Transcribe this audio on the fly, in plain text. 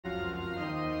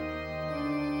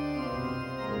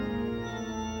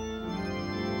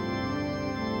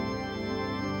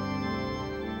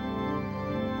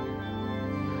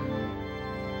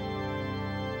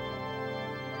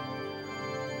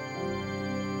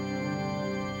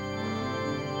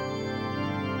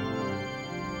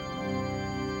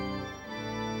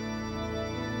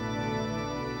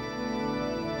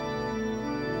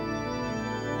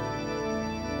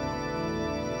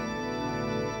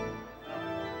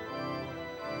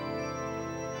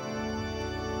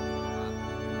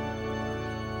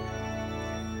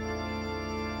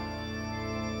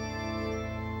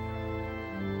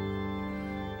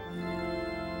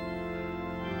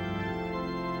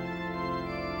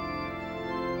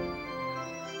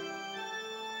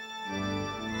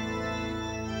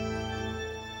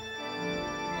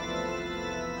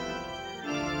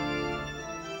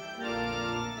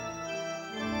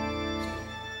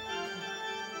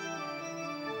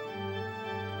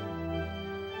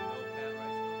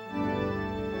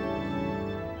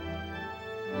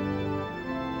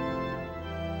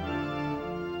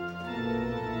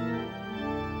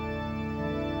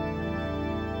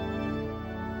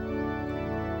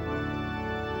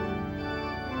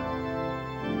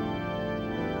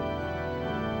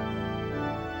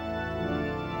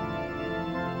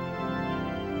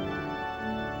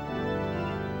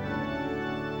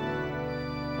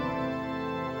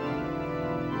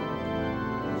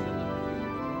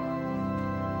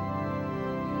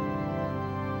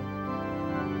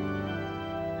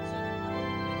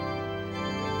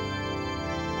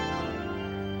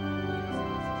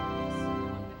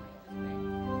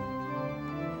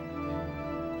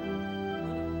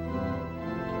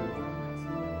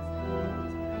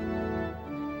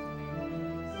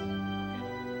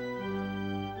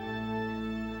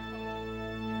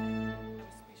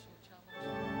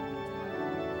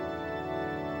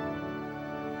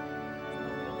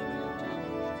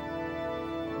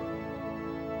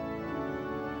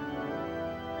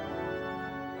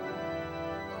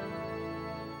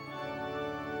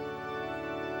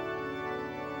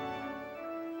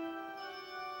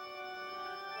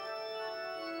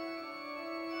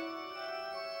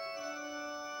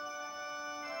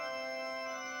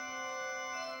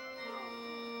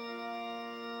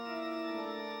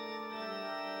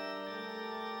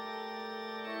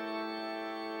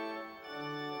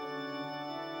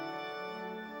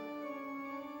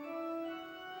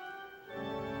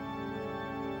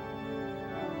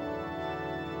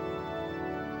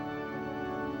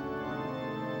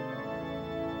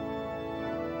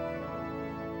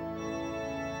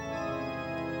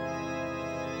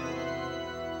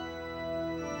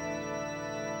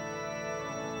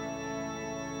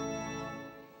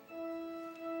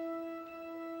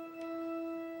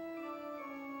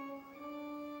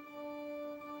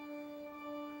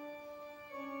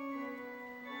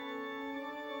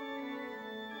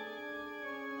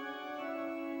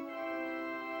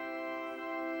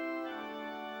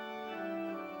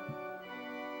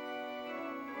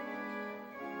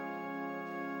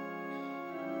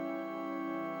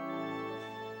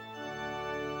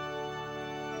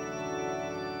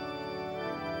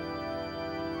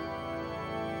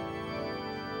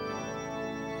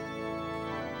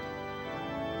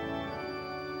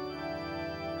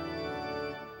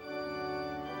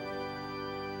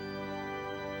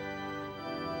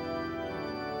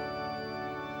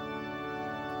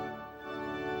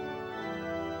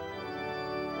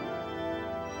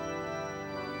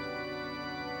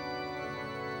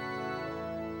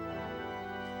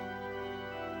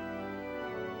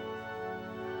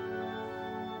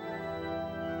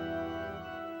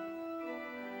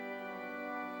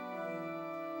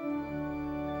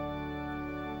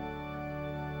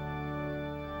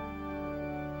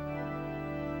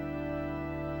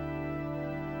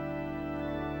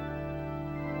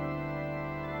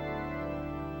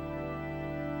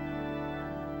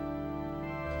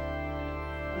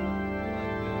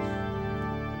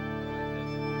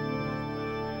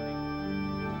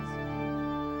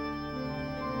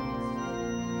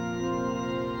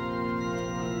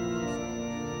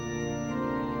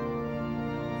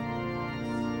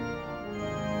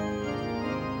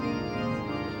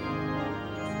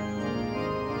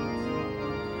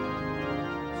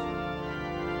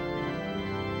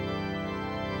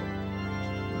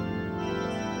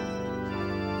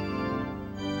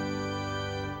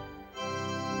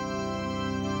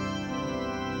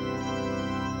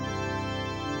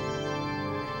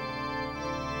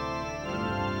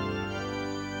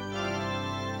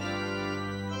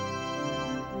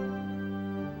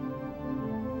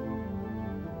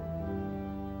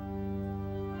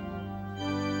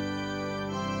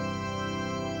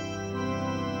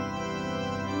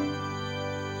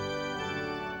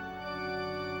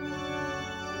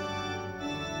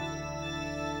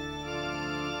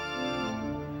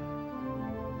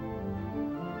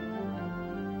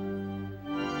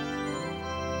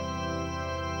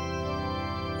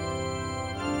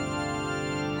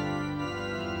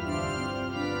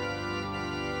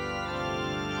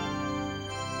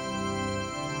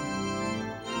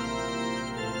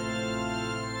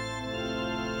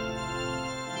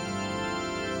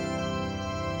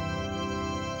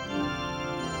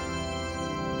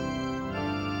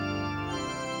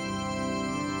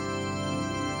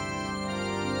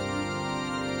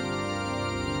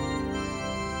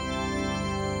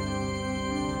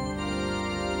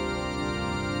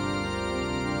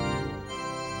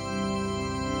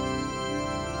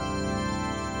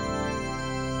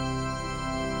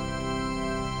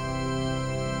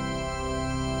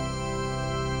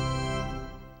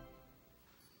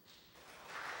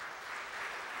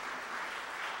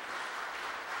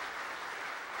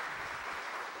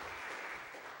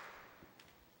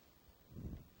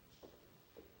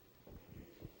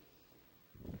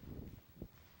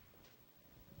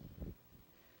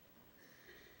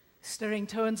Stirring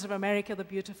tones of America the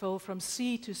beautiful, from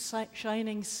sea to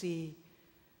shining sea,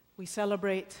 we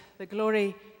celebrate the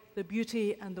glory, the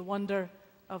beauty, and the wonder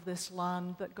of this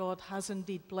land that God has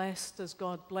indeed blessed, as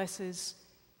God blesses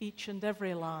each and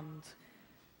every land.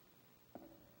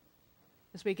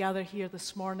 As we gather here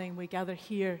this morning, we gather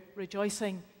here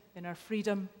rejoicing in our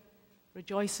freedom,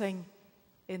 rejoicing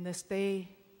in this day,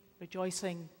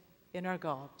 rejoicing in our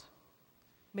God.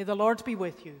 May the Lord be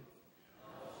with you.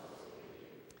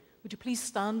 Would you please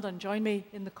stand and join me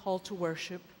in the call to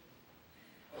worship?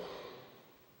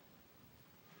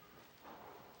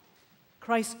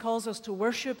 Christ calls us to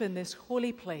worship in this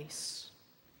holy place.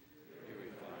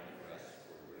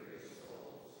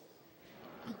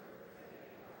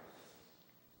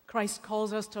 Christ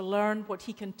calls us to learn what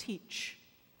he can teach.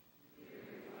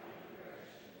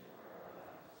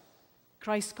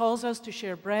 Christ calls us to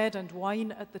share bread and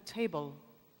wine at the table.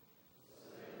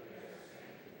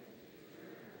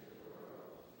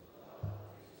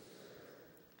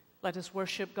 Let us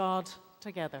worship God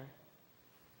together.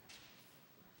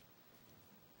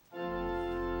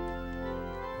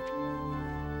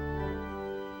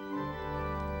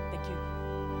 Thank you.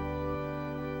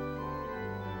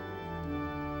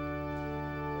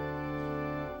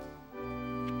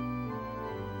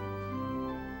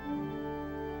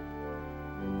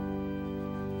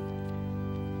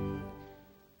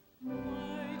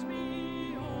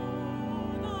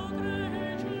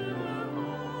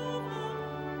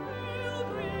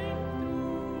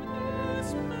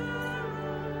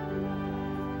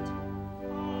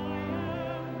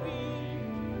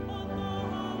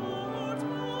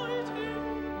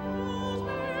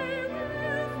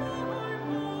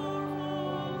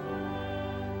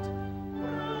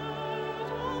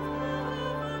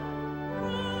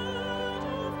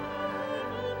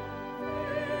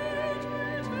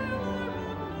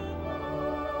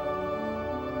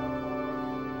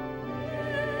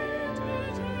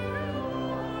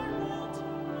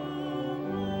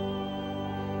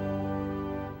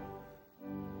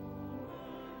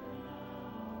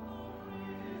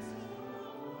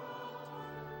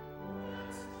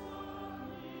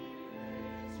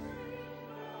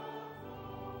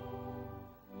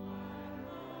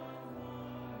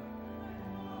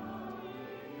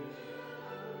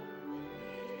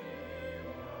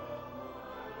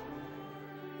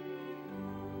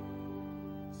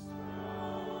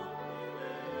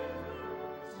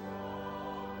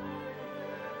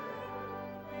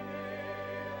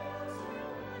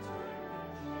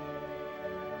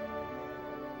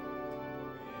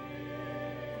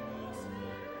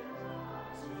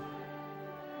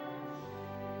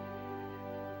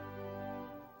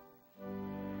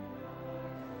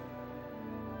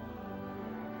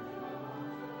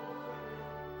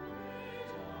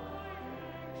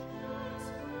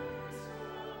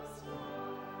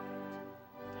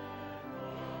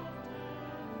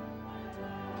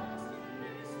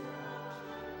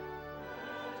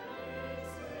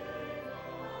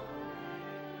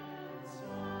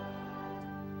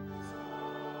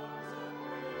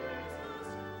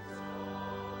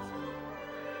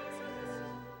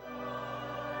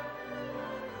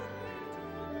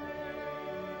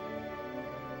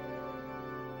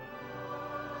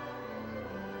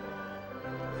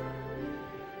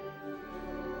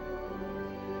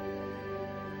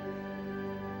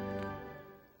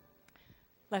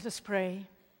 Let us pray.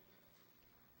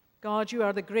 God, you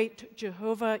are the great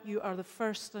Jehovah. You are the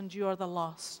first and you are the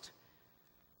last.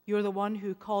 You are the one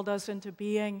who called us into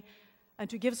being and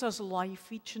who gives us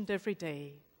life each and every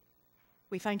day.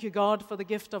 We thank you, God, for the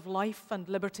gift of life and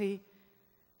liberty,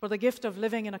 for the gift of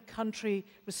living in a country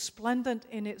resplendent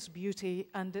in its beauty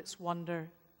and its wonder.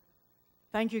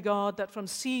 Thank you, God, that from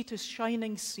sea to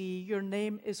shining sea, your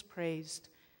name is praised,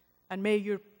 and may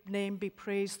your name be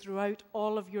praised throughout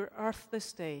all of your earth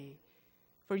this day.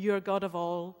 For you are God of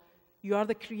all. You are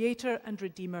the creator and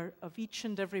redeemer of each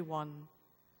and every one.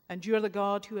 And you are the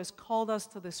God who has called us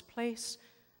to this place,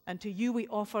 and to you we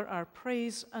offer our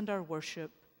praise and our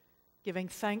worship, giving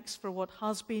thanks for what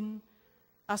has been,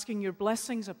 asking your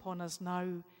blessings upon us now,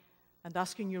 and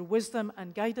asking your wisdom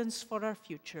and guidance for our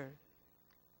future.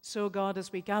 So, God,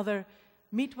 as we gather,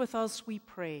 meet with us, we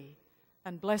pray,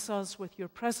 and bless us with your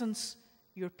presence,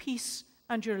 your peace,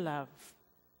 and your love.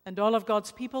 And all of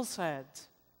God's people said,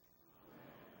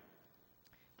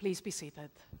 please be seated.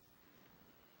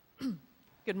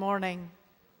 Good morning.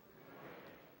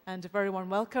 And a very warm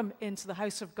welcome into the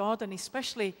house of God, and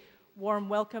especially warm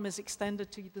welcome is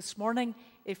extended to you this morning.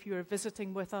 If you are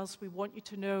visiting with us, we want you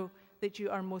to know that you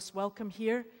are most welcome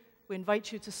here. We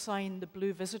invite you to sign the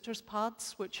blue visitors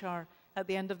pads, which are at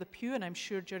the end of the pew, and I'm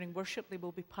sure during worship they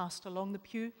will be passed along the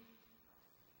pew.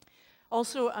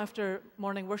 Also, after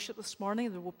morning worship this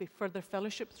morning, there will be further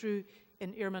fellowship through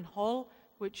in Ehrman Hall,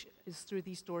 which is through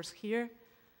these doors here.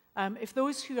 If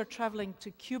those who are traveling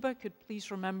to Cuba could please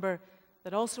remember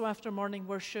that also after morning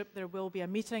worship, there will be a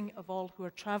meeting of all who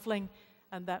are traveling,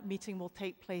 and that meeting will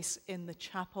take place in the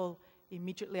chapel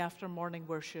immediately after morning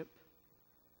worship.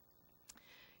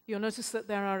 You'll notice that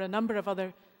there are a number of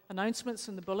other announcements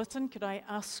in the bulletin. Could I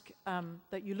ask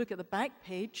that you look at the back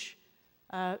page?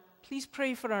 Please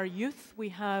pray for our youth. We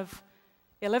have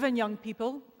 11 young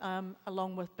people,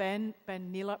 along with Ben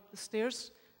Neal up the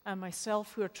stairs, and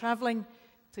myself, who are traveling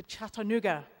to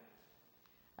Chattanooga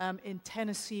in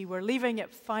Tennessee. We're leaving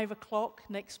at 5 o'clock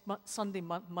next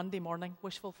Monday morning,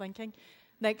 wishful thinking.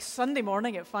 Next Sunday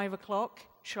morning at 5 o'clock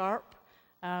sharp,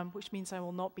 which means I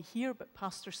will not be here, but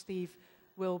Pastor Steve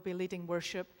will be leading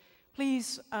worship.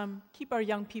 Please keep our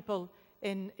young people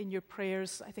in your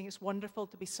prayers. I think it's wonderful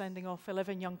to be sending off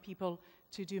 11 young people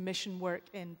to do mission work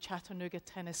in Chattanooga,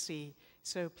 Tennessee.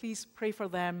 So please pray for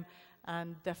them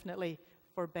and definitely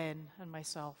for Ben and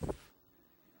myself.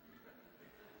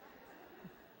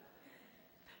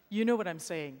 You know what I'm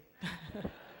saying.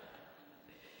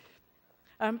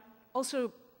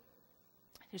 Also,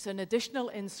 there's an additional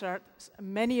insert.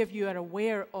 Many of you are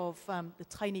aware of the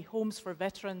tiny homes for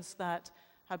veterans that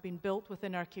have been built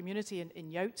within our community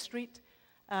in Yount Street.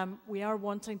 We are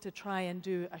wanting to try and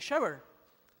do a shower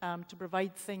to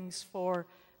provide things for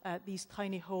these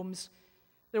tiny homes.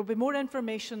 There will be more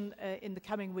information in the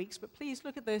coming weeks, but please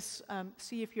look at this,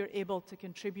 see if you're able to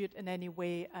contribute in any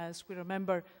way as we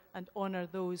remember and honor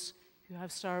those who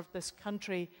have served this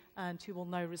country and who will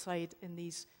now reside in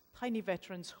these tiny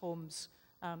veterans' homes.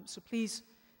 So please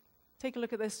take a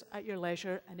look at this at your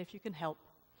leisure, and if you can help,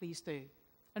 please do.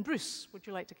 And Bruce, would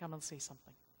you like to come and say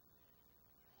something?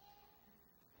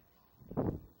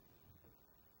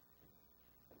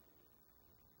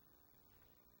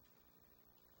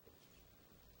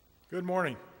 Good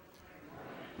morning.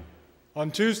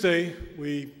 On Tuesday,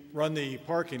 we run the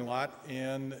parking lot,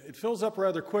 and it fills up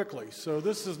rather quickly. So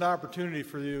this is an opportunity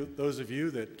for you, those of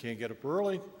you that can't get up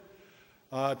early,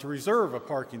 to reserve a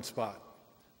parking spot.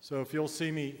 So if you'll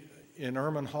see me in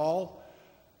Ehrman Hall,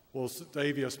 we'll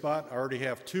save you a spot. I already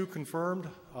have 2 confirmed,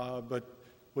 but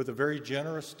with a very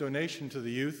generous donation to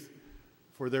the youth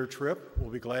for their trip,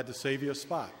 we'll be glad to save you a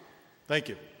spot. Thank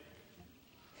you.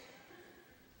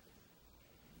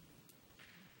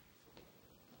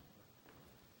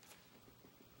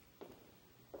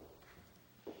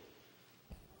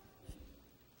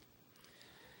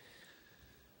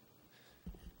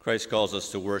 Christ calls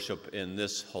us to worship in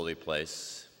this holy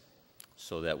place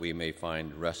so that we may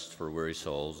find rest for weary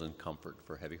souls and comfort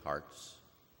for heavy hearts.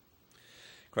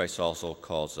 Christ also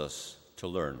calls us to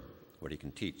learn what he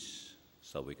can teach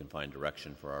so we can find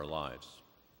direction for our lives.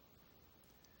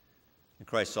 And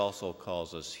Christ also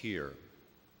calls us here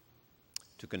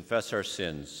to confess our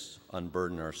sins,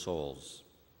 unburden our souls,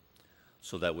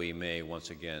 so that we may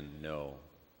once again know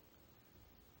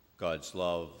God's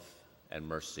love and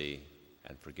mercy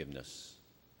and forgiveness.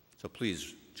 So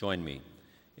please join me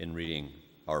in reading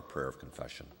our prayer of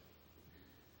confession.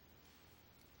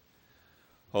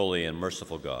 Holy and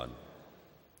merciful God,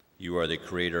 you are the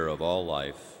creator of all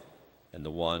life and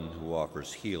the one who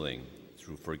offers healing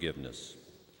through forgiveness.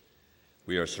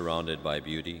 We are surrounded by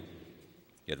beauty,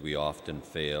 yet we often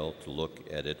fail to look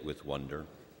at it with wonder.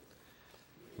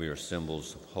 We are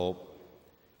symbols of hope,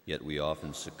 yet we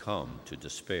often succumb to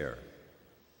despair.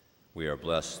 We are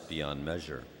blessed beyond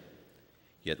measure,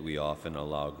 yet we often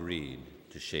allow greed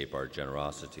to shape our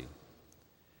generosity.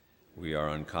 We are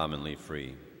uncommonly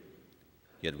free,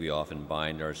 yet we often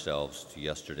bind ourselves to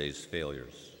yesterday's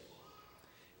failures.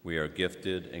 We are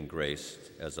gifted and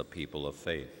graced as a people of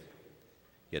faith,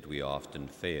 yet we often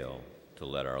fail to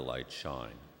let our light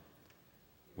shine.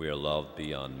 We are loved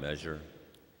beyond measure,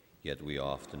 yet we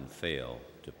often fail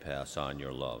to pass on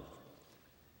your love.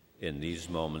 In these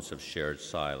moments of shared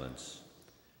silence,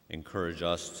 encourage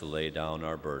us to lay down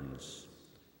our burdens,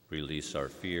 release our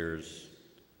fears,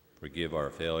 forgive our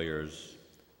failures,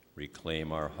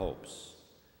 reclaim our hopes,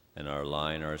 and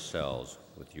align ourselves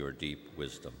with your deep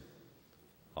wisdom.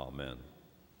 Amen.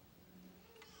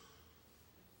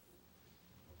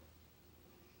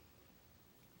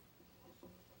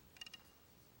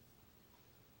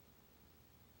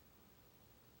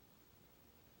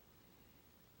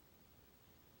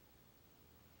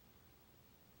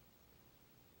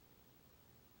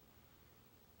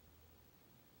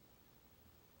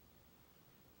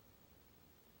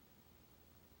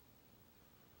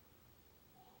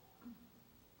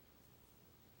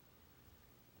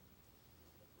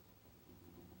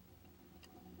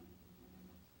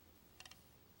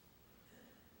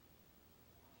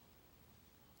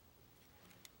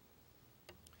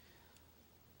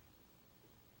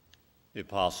 The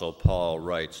Apostle Paul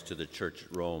writes to the church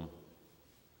at Rome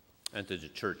and to the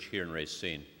church here in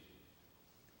Racine.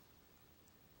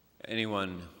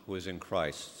 Anyone who is in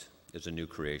Christ is a new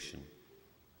creation.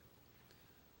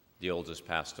 The old has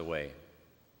passed away,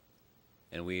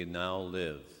 and we now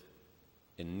live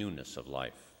in newness of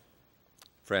life.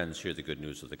 Friends, hear the good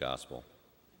news of the gospel.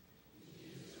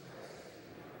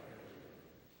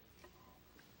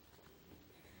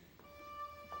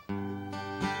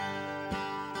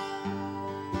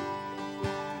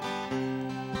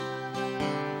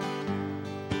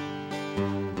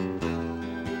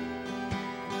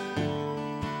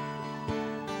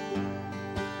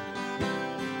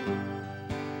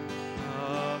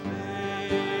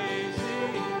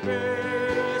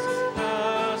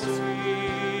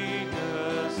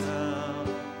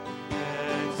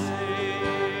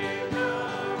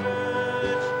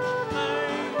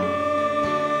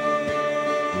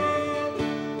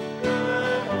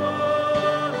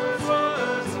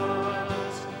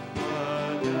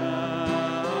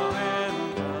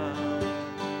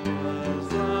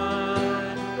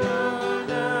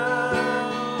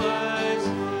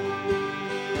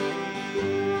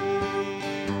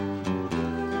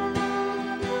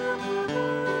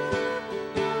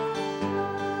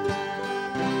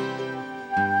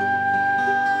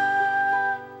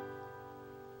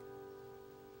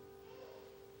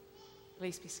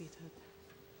 Please be seated.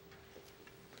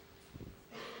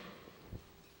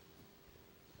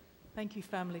 Thank you,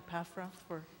 Family Paffrath,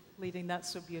 for leading that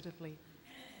so beautifully.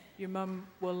 Your mum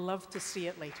will love to see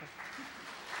it later.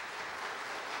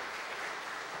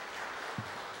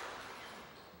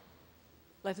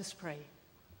 Let us pray.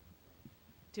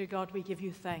 Dear God, we give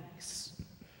you thanks.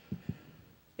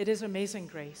 It is amazing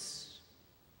grace.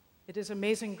 It is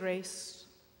amazing grace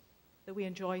that we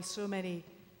enjoy so many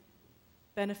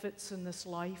benefits in this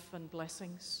life and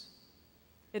blessings.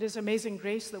 It is amazing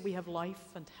grace that we have life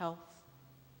and health.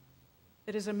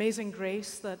 It is amazing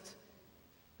grace that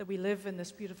we live in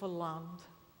this beautiful land.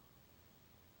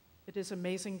 It is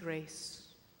amazing grace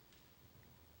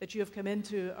that you have come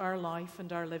into our life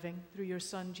and our living through your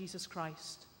Son, Jesus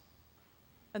Christ,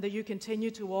 and that you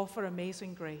continue to offer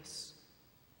amazing grace,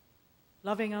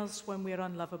 loving us when we are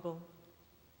unlovable,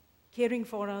 caring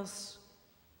for us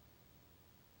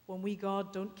when we,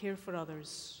 God, don't care for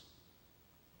others,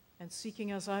 and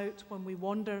seeking us out when we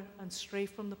wander and stray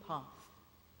from the path.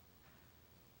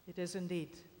 It is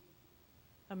indeed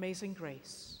amazing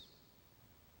grace.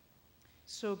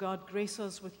 So, God, grace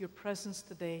us with your presence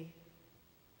today.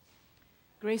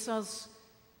 Grace us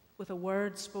with a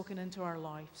word spoken into our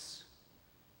lives.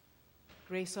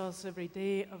 Grace us every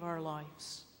day of our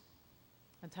lives,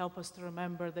 and help us to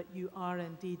remember that you are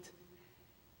indeed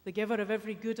the giver of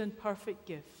every good and perfect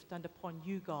gift, and upon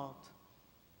you, God,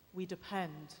 we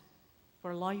depend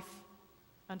for life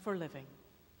and for living.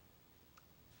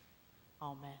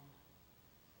 Amen.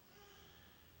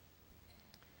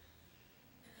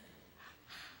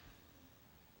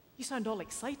 You sound all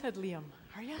excited, Liam,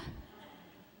 are you?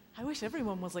 I wish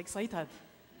everyone was excited.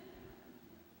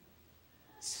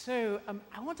 So,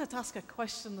 I wanted to ask a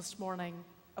question this morning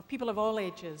of people of all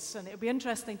ages, and it would be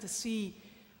interesting to see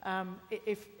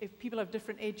if people of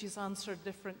different ages answer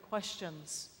different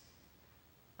questions.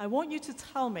 I want you to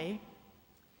tell me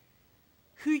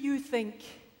who you think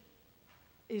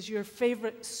is your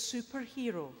favorite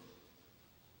superhero.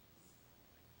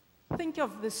 Think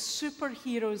of the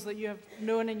superheroes that you have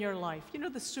known in your life. You know,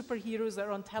 the superheroes that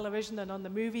are on television and on the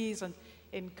movies and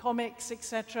in comics,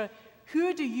 etc.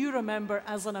 Who do you remember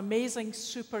as an amazing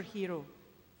superhero?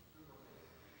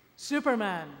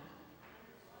 Superman.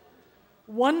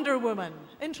 Wonder Woman.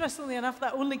 Interestingly enough,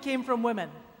 that only came from women.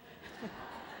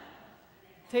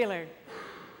 Taylor.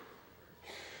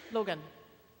 Logan.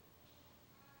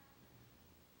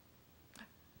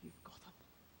 You've got him.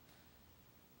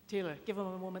 Taylor, give him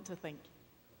a moment to think.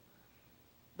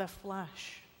 The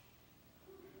Flash.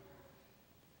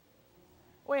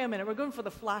 Wait a minute, we're going for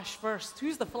the Flash first.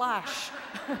 Who's the Flash?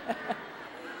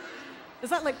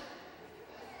 Is that like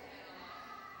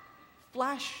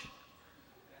Flash?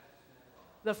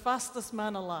 The fastest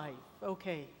man alive.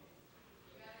 Okay.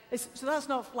 So that's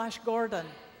not Flash Gordon.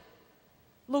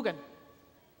 Logan.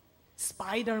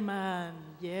 Spider-Man.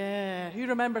 Yeah. Who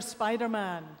remembers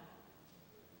Spider-Man?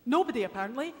 Nobody,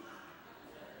 apparently.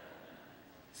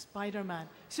 Spider-Man.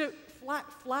 So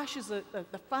Flash is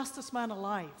the fastest man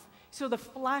alive. So the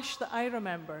Flash that I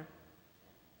remember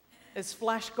is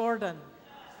Flash Gordon.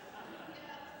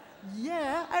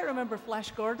 Yeah, I remember Flash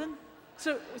Gordon.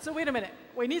 So wait a minute.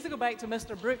 We need to go back to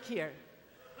Mr. Brooke here.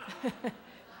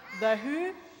 The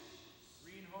who?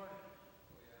 Green Hornet.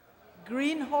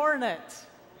 Green Hornet.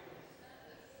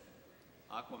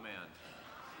 Aquaman.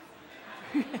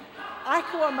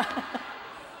 Aquaman.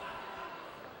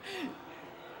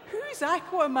 Who's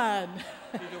Aquaman?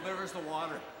 He delivers the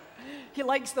water. He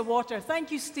likes the water.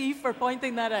 Thank you, Steve, for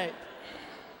pointing that out.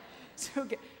 So,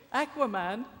 okay,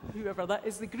 Aquaman, whoever that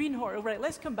is, the Green Hornet. Right,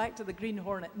 let's come back to the Green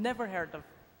Hornet. Never heard of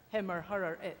him or her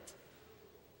or it.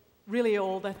 Really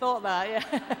old, I thought that, yeah.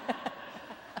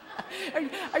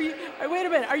 Wait a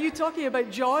minute, are you talking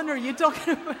about John or are you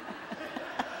talking about...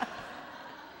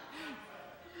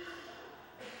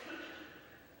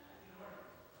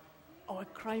 Oh, a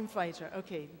crime fighter.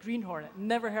 Okay, Green Hornet.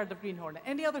 Never heard of Green Hornet.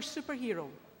 Any other superhero?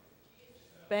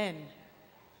 Ben.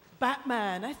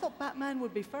 Batman. I thought Batman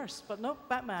would be first, but no,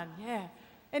 Batman, yeah.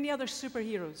 Any other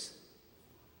superheroes?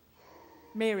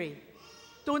 Mary.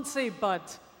 Don't say Bud.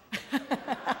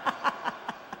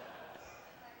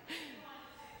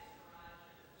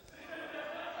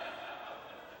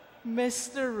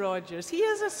 Mr. Rogers. He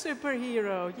is a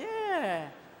superhero, yeah.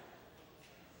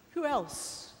 Who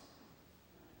else?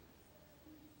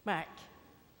 Mac.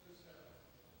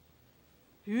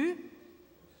 Who?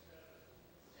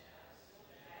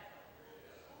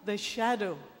 The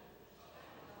Shadow.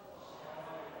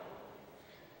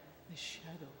 The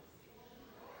Shadow.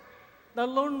 The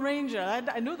Lone Ranger.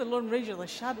 I know the Lone Ranger, the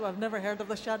Shadow. I've never heard of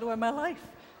the Shadow in my life.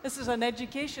 This is an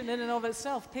education in and of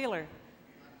itself. Taylor.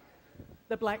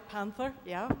 The Black Panther.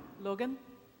 Yeah. Logan.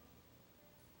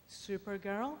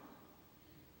 Supergirl.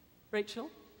 Rachel.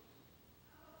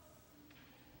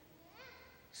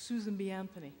 Susan B.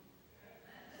 Anthony.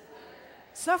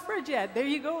 Suffragette. There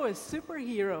you go. A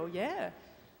superhero. Yeah.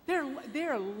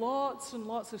 There are lots and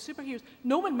lots of superheroes.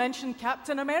 No one mentioned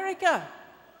Captain America.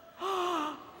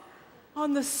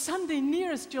 On the Sunday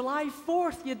nearest July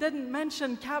 4th, you didn't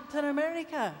mention Captain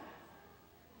America.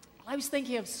 I was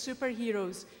thinking of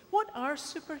superheroes. What are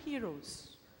superheroes?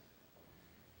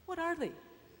 What are they?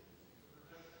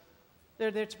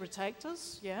 They're there to protect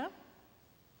us, yeah?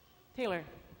 Taylor.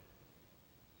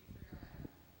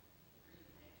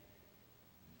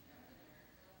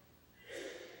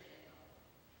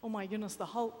 Oh my goodness, the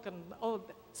Hulk and all.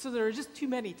 So there are just too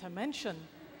many to mention.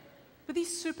 But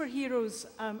these superheroes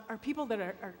are people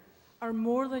that are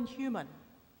more than human.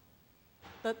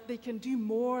 That they can do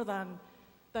more than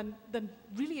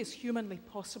really is humanly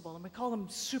possible. And we call them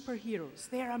superheroes.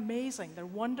 They're amazing. They're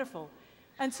wonderful.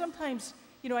 And sometimes,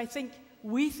 I think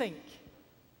we think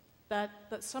that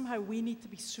somehow we need to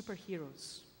be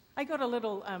superheroes. I got a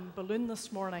little balloon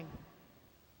this morning.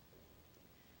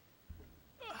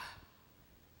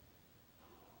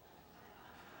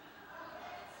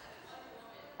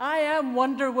 I am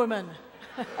Wonder Woman.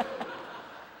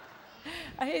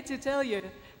 I hate to tell you,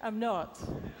 I'm not.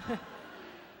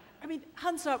 I mean,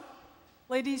 hands up,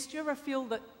 ladies, do you ever feel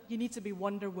that you need to be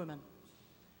Wonder Woman?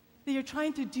 That you're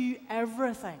trying to do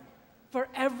everything for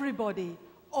everybody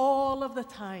all of the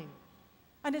time.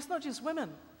 And it's not just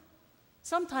women.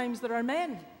 Sometimes there are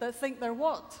men that think they're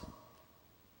what?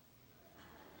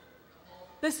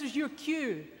 This is your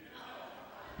cue.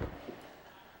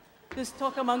 Just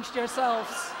talk amongst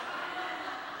yourselves.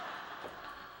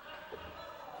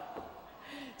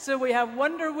 So we have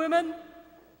Wonder Woman.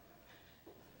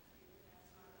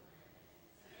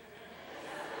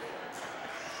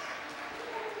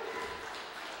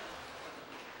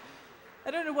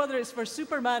 I don't know whether it's for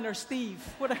Superman or Steve.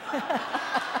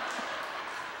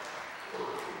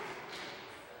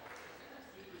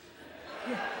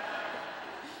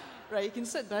 Right, you can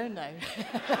sit down now.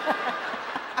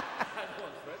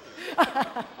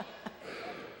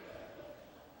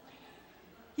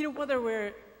 Whether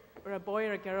we're a boy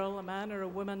or a girl, a man or a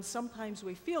woman, sometimes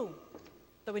we feel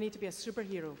that we need to be a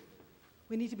superhero.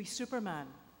 We need to be Superman,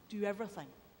 do everything.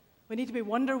 We need to be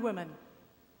Wonder Woman,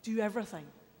 do everything.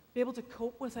 Be able to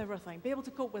cope with everything. Be able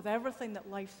to cope with everything that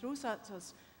life throws at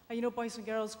us. And boys and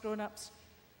girls, grown-ups,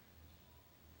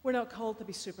 we're not called to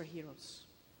be superheroes.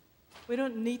 We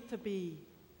don't need to be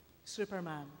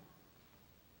Superman.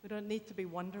 We don't need to be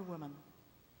Wonder Woman.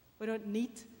 We don't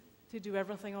need to do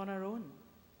everything on our own.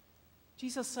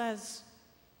 Jesus says,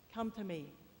 come to me.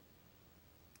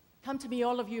 Come to me,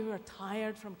 all of you who are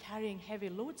tired from carrying heavy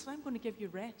loads, and I'm going to give you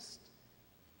rest.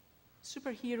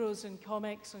 Superheroes in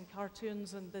comics and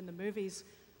cartoons and in the movies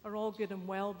are all good and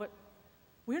well, but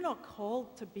we're not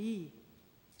called to be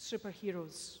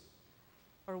superheroes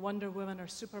or Wonder Woman or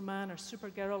Superman or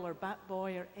Supergirl or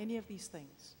Batboy or any of these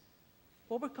things.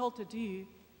 What we're called to do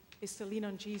is to lean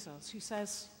on Jesus, who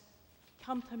says,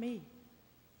 come to me.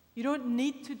 You don't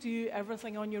need to do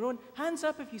everything on your own. Hands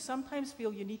up if you sometimes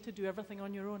feel you need to do everything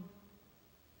on your own.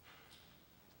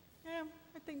 Yeah,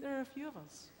 I think there are a few of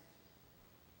us.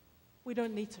 We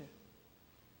don't need to.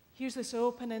 Here's this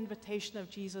open invitation of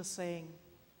Jesus saying,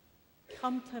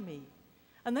 come to me.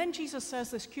 And then Jesus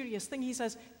says this curious thing. He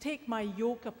says, take my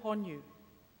yoke upon you.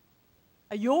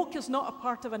 A yoke is not a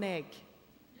part of an egg.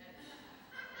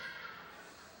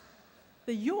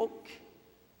 The yoke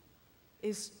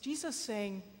is Jesus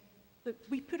saying that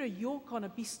we put a yoke on a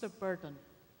beast of burden.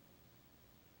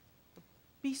 A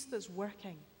beast that's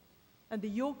working. And the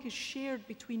yoke is shared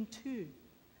between two.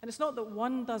 And it's not that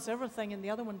one does everything and the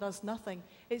other one does nothing.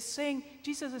 It's saying,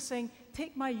 Jesus is saying,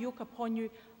 take my yoke upon you.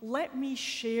 Let me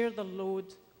share the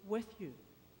load with you.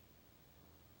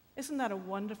 Isn't that a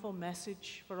wonderful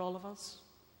message for all of us?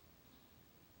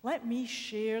 Let me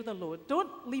share the load.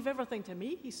 Don't leave everything to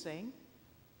me, he's saying.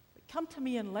 But come to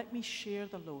me and let me share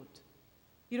the load.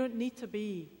 You don't need to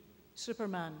be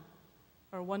Superman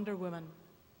or Wonder Woman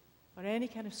or any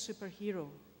kind of superhero,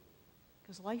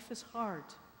 because life is hard.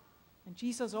 And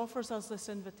Jesus offers us this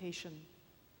invitation.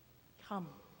 Come.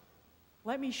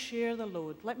 Let me share the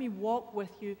load. Let me walk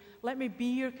with you. Let me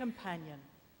be your companion.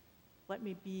 Let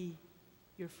me be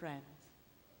your friend.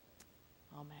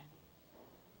 Amen.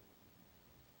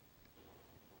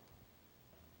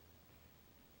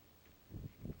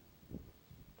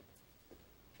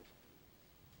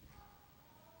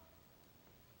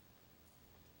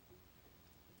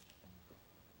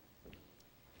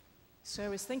 So I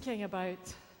was thinking about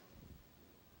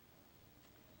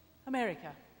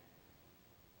America.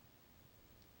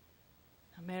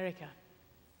 America.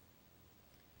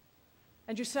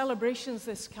 And your celebrations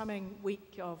this coming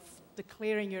week of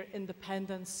declaring your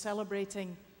independence,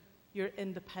 celebrating your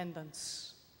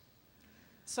independence.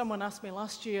 Someone asked me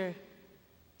last year,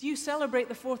 do you celebrate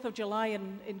the 4th of July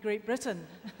in Great Britain?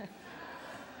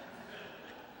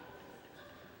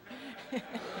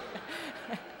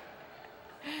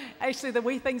 Actually, the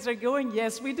way things are going,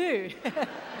 yes, we do.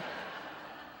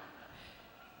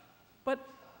 But,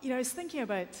 I was thinking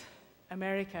about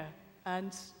America,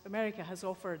 and America has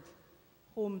offered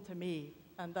home to me,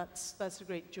 and that's a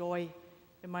great joy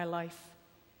in my life.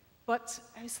 But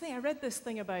I read this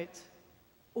thing about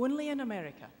only in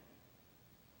America.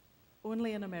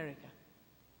 Only in America.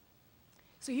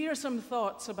 So here are some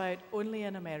thoughts about only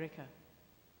in America.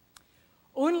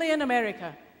 Only in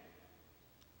America.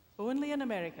 Only in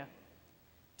America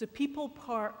do people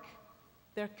park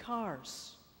their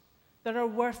cars that are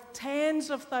worth tens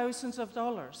of thousands of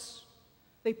dollars.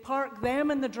 They park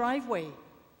them in the driveway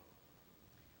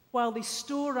while they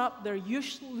store up their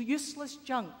useless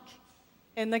junk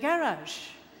in the garage.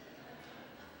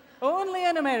 Only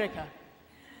in America.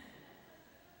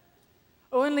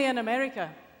 Only in America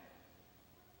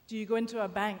do you go into a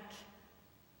bank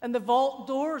and the vault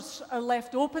doors are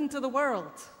left open to the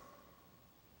world,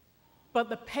 but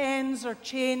the pens are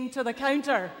chained to the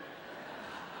counter.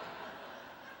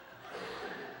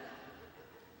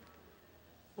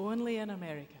 Only in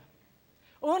America.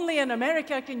 Only in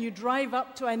America can you drive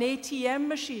up to an ATM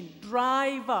machine.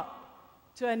 Drive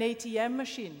up to an ATM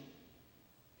machine.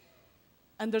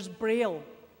 And there's Braille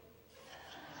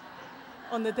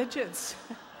on the digits.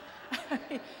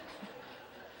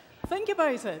 Think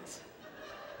about it.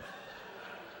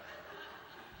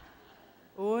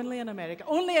 Only in America.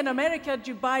 Only in America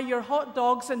do you buy your hot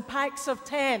dogs in packs of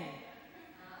 10.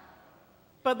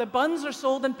 But the buns are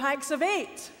sold in packs of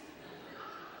 8.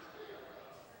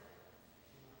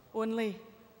 Only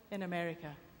in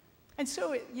America. And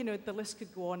so, the list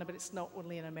could go on, but it's not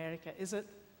only in America, is it?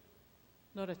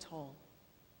 Not at all.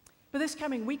 But this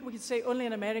coming week, we could say only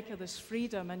in America there's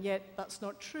freedom, and yet that's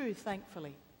not true,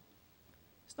 thankfully.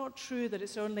 It's not true that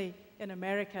it's only in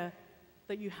America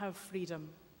that you have freedom.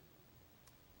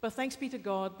 But thanks be to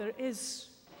God, there is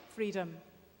freedom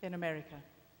in America.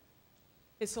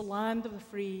 It's the land of the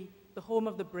free, the home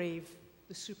of the brave,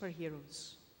 the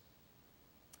superheroes.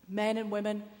 Men and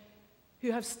women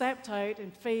who have stepped out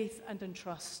in faith and in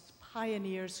trust,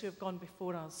 pioneers who have gone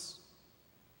before us.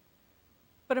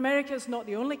 But America is not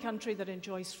the only country that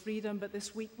enjoys freedom, but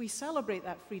this week we celebrate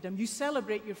that freedom. You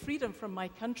celebrate your freedom from my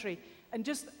country. And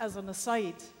just as an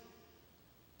aside,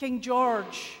 King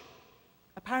George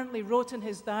apparently wrote in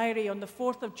his diary on the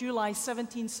 4th of July,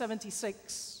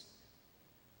 1776,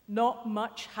 "Not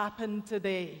much happened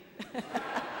today."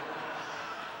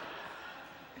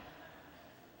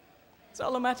 It's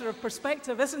all a matter of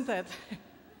perspective, isn't it?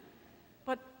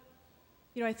 But,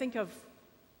 I think of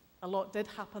a lot did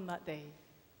happen that day.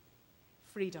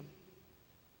 Freedom.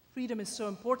 Freedom is so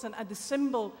important, and the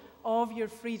symbol of your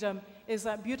freedom is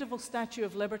that beautiful Statue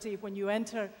of Liberty when you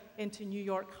enter into New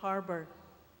York Harbor.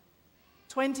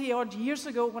 20-odd years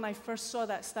ago, when I first saw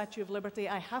that Statue of Liberty,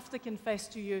 I have to confess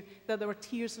to you that there were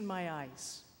tears in my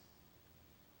eyes.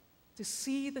 to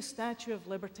see the Statue of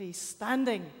Liberty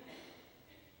standing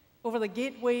over the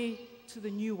gateway to the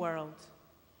new world.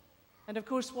 And of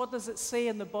course, what does it say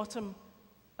in the bottom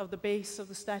of the base of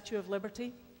the Statue of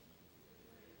Liberty?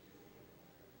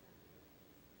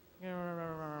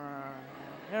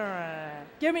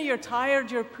 Give me your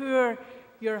tired, your poor,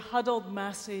 your huddled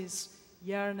masses,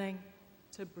 yearning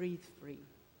to breathe free.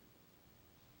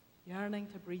 Yearning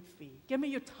to breathe free. Give me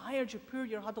your tired, your poor,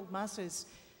 your huddled masses.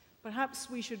 Perhaps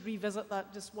we should revisit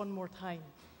that just one more time.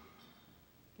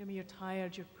 Give me your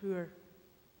tired, your poor,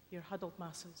 your huddled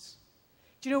masses.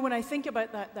 Do you know, when I think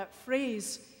about that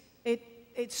phrase,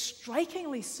 it's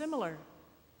strikingly similar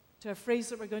to a phrase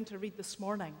that we're going to read this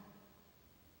morning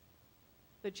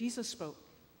that Jesus spoke.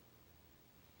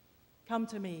 Come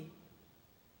to me,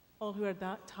 all who are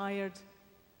that tired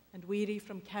and weary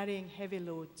from carrying heavy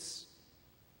loads.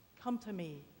 Come to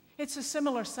me. It's a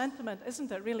similar sentiment,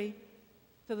 isn't it, really,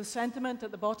 to the sentiment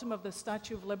at the bottom of the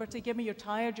Statue of Liberty. Give me your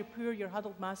tired, your poor, your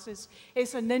huddled masses.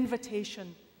 It's an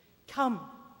invitation. Come.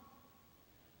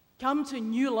 Come to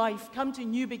new life. Come to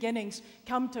new beginnings.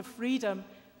 Come to freedom.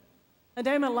 And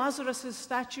Emma Lazarus'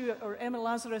 statue, or Emma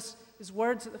Lazarus'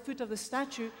 words at the foot of the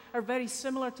statue, are very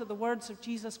similar to the words of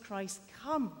Jesus Christ.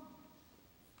 Come.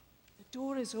 The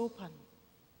door is open.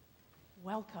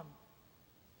 Welcome.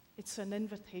 It's an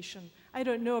invitation. I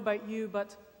don't know about you,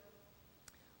 but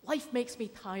life makes me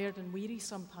tired and weary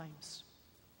sometimes.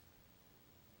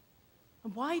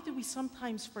 And why do we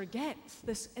sometimes forget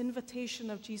this invitation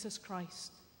of Jesus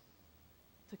Christ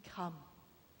to come?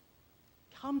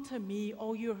 Come to me,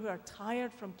 all you who are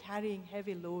tired from carrying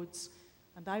heavy loads,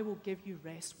 and I will give you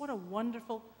rest. What a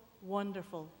wonderful,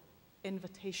 wonderful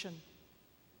invitation.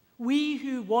 We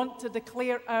who want to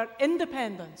declare our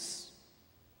independence,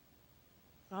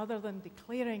 rather than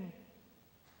declaring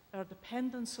our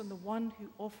dependence on the one who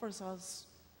offers us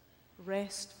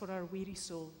rest for our weary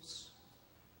souls.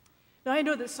 Now, I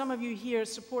know that some of you here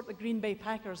support the Green Bay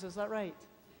Packers, is that right?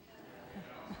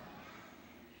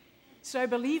 So I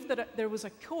believe that there was a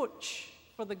coach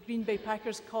for the Green Bay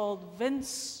Packers called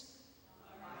Vince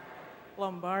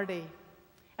Lombardi.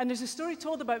 And there's a story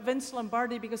told about Vince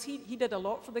Lombardi because he did a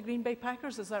lot for the Green Bay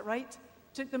Packers, is that right?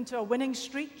 Took them to a winning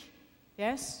streak,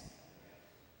 yes?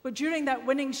 But during that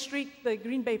winning streak, the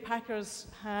Green Bay Packers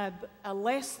had a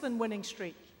less than winning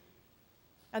streak.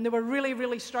 And they were really,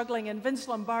 really struggling. And Vince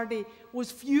Lombardi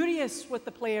was furious with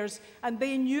the players, and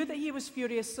they knew that he was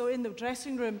furious. So in the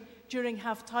dressing room during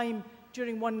halftime,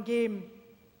 during one game,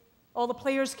 all the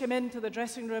players came into the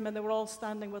dressing room, and they were all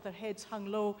standing with their heads hung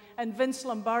low. And Vince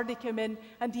Lombardi came in,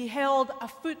 and he held a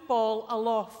football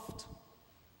aloft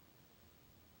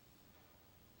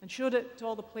and showed it to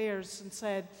all the players and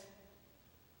said,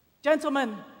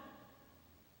 "Gentlemen,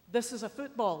 this is a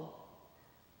football."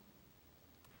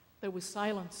 There was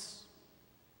silence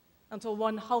until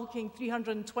one hulking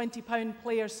 320-pound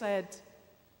player said,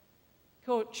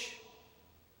 "Coach,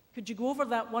 could you go over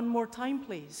that one more time,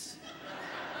 please?"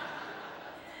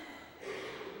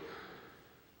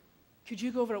 Could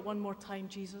you go over it one more time,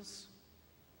 Jesus?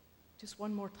 Just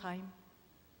one more time.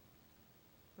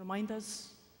 Remind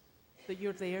us that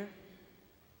you're there.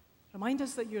 Remind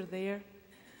us that you're there,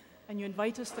 and you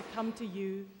invite us to come to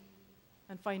you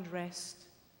and find rest.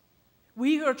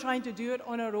 We who are trying to do it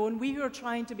on our own, we who are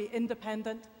trying to be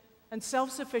independent and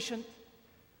self-sufficient,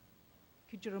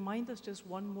 could you remind us just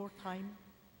one more time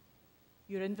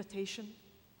your invitation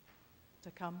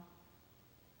to come?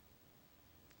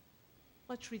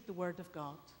 Let's read the Word of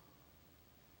God.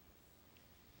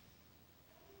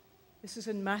 This is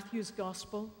in Matthew's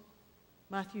Gospel,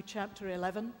 Matthew chapter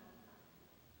 11.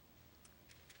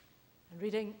 And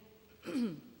reading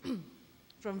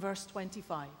from verse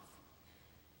 25.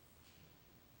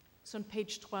 It's on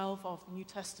page 12 of the New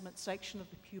Testament section of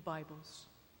the Pew Bibles.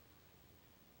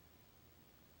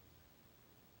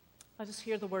 Let us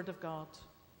hear the word of God.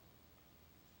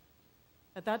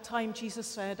 At that time, Jesus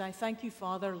said, "I thank you,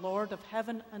 Father, Lord of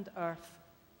heaven and earth,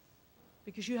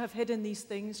 because you have hidden these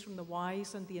things from the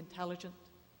wise and the intelligent,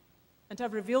 and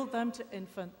have revealed them to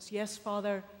infants. Yes,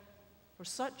 Father, for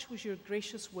such was your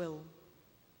gracious will.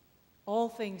 All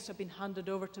things have been handed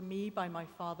over to me by my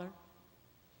Father,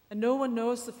 and no one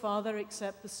knows the Father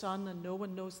except the Son, and no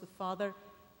one knows the Father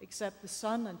except the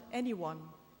Son and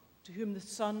anyone to whom the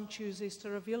Son chooses to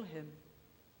reveal him."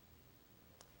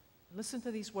 Listen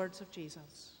to these words of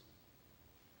Jesus.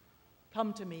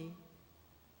 "Come to me,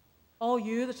 all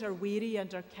you that are weary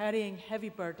and are carrying heavy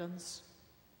burdens,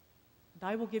 and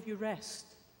I will give you rest.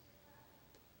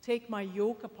 Take my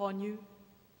yoke upon you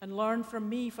and learn from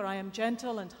me, for I am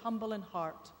gentle and humble in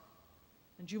heart,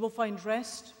 and you will find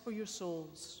rest for your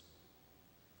souls.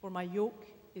 For my yoke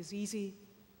is easy,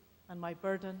 and my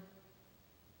burden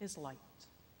is light.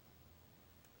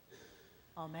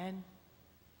 Amen.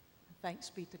 And thanks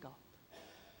be to God.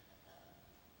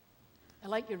 I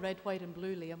like your red, white, and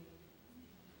blue, Liam.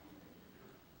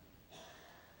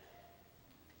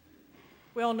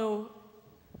 We all know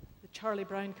the Charlie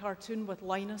Brown cartoon with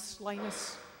Linus.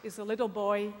 Linus is the little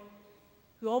boy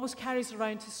who always carries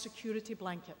around his security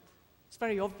blanket. It's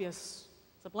very obvious.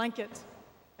 It's a blanket,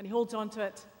 and he holds onto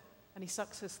it, and he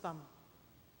sucks his thumb.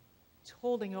 He's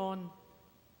holding on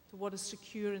to what is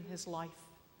secure in his life.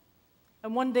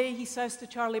 And one day he says to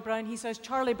Charlie Brown, he says,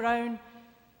 Charlie Brown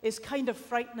is kind of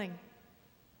frightening.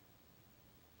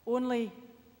 Only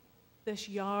this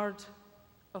yard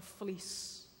of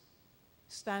fleece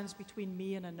stands between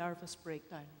me and a nervous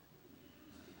breakdown.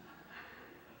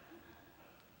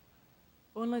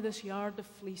 Only this yard of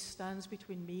fleece stands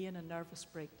between me and a nervous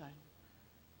breakdown.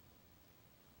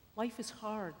 Life is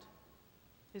hard,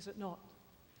 is it not?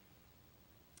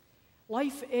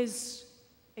 Life is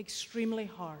extremely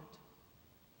hard.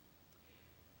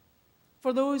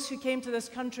 For those who came to this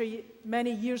country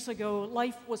many years ago,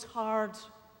 life was hard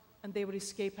and they were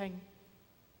escaping.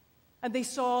 And they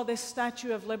saw this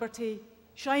Statue of Liberty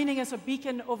shining as a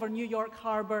beacon over New York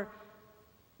Harbor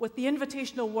with the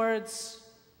invitational words,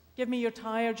 "Give me your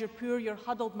tired, your poor, your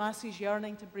huddled masses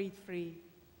yearning to breathe free."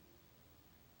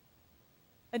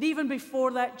 And even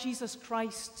before that, Jesus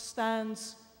Christ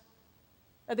stands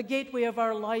at the gateway of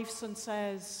our lives and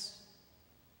says,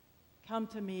 "Come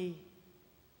to me,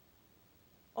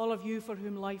 all of you for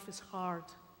whom life is hard,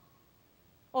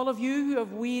 all of you who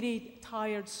have wearied,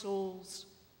 tired souls,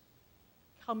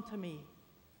 come to me,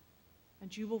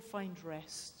 and you will find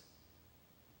rest."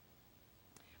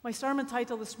 My sermon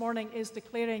title this morning is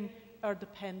Declaring Our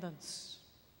Dependence.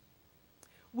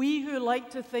 We who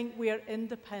like to think we are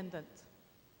independent,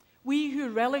 we who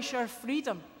relish our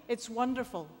freedom, it's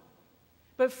wonderful.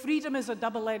 But freedom is a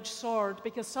double-edged sword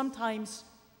because sometimes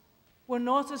we're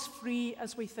not as free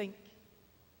as we think.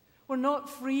 We're not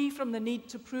free from the need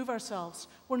to prove ourselves.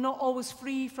 We're not always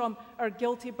free from our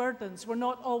guilty burdens. We're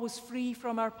not always free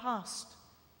from our past.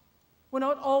 We're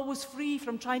not always free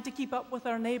from trying to keep up with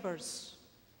our neighbors.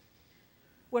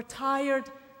 We're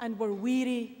tired and we're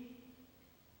weary,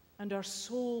 and our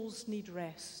souls need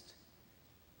rest.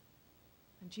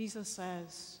 And Jesus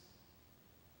says,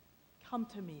 "Come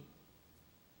to me."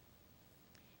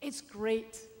 It's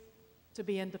great to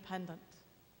be independent.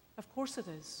 Of course it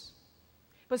is.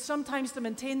 But sometimes to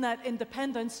maintain that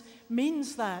independence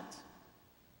means that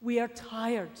we are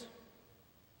tired,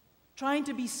 trying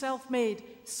to be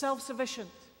self-made, self-sufficient.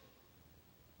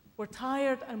 We're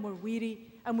tired and we're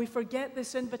weary, and we forget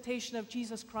this invitation of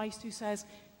Jesus Christ who says,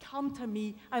 "Come to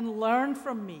me and learn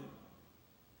from me."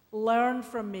 Learn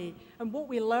from me. And what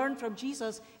we learn from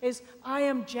Jesus is, I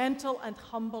am gentle and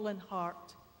humble in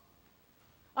heart.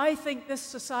 I think this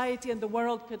society and the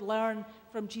world could learn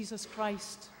from Jesus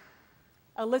Christ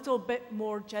a little bit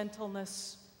more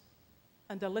gentleness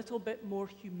and a little bit more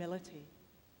humility.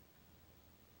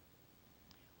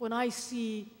 When I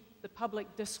see the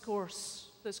public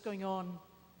discourse that's going on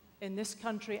in this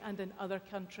country and in other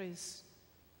countries,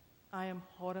 I am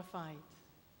horrified.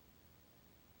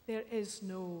 There is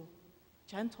no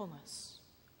gentleness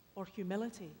or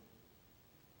humility.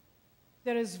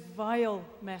 There is vile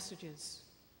messages.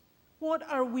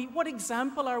 What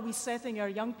example are we setting our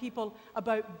young people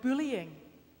about bullying?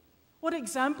 What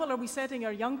example are we setting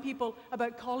our young people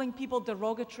about calling people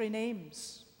derogatory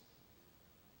names?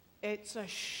 It's a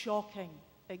shocking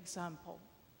example.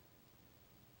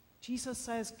 Jesus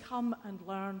says, "Come and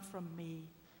learn from me."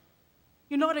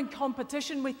 You're not in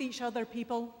competition with each other,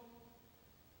 people.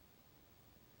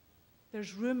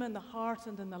 There's room in the heart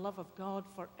and in the love of God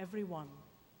for everyone.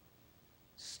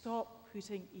 Stop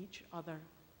putting each other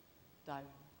down.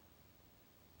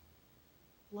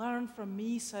 Learn from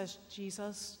me, says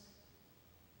Jesus,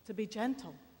 to be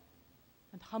gentle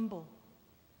and humble.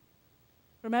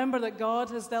 Remember that God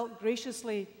has dealt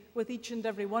graciously with each and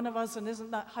every one of us, and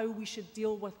isn't that how we should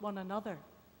deal with one another?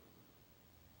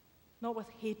 Not with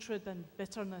hatred and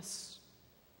bitterness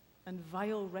and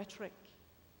vile rhetoric,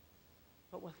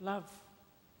 but with love,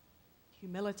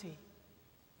 humility,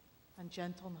 and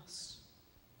gentleness.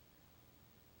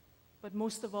 But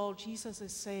most of all, Jesus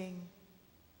is saying,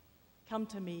 "Come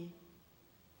to me,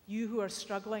 you who are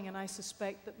struggling," and I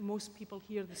suspect that most people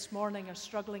here this morning are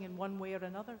struggling in one way or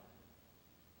another.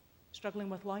 Struggling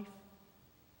with life,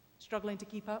 struggling to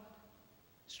keep up,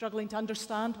 struggling to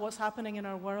understand what's happening in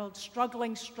our world,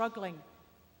 struggling.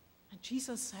 And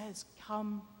Jesus says,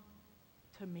 "Come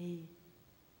to me."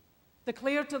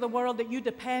 Declare to the world that you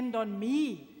depend on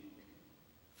me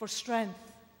for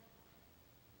strength,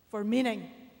 for meaning,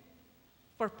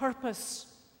 for purpose,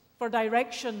 for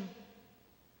direction,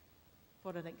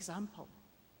 for an example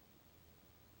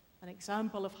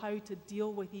of how to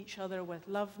deal with each other with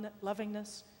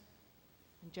lovingness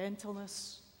and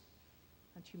gentleness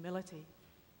and humility.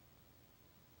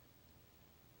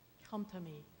 Come to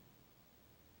me.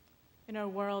 In our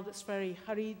world, it's very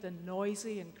hurried and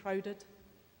noisy and crowded,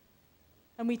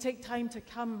 and we take time to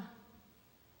come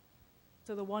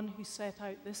to the one who set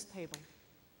out this table.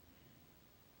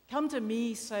 Come to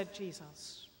me, said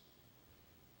Jesus.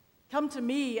 Come to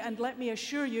me, and let me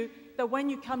assure you that when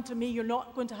you come to me, you're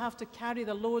not going to have to carry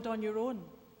the load on your own.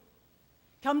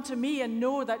 Come to me and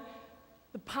know that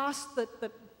the past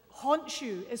that haunts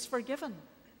you is forgiven.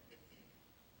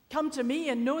 Come to me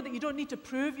and know that you don't need to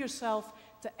prove yourself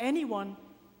to anyone,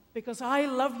 because I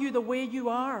love you the way you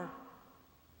are.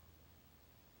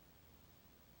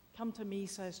 Come to me,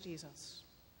 says Jesus.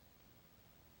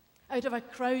 Out of a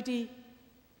crowded,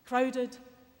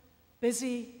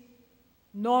 busy,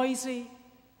 noisy,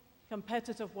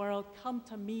 competitive world, come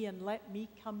to me and let me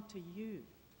come to you.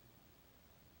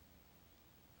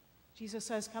 Jesus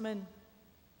says, come in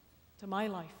to my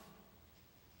life.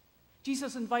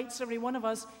 Jesus invites every one of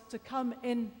us to come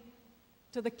in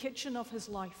to the kitchen of his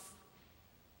life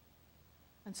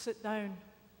and sit down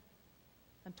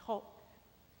and talk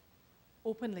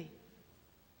openly,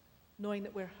 knowing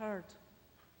that we're heard.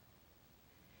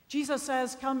 Jesus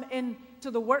says, come in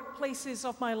to the workplaces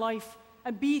of my life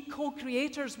and be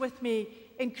co-creators with me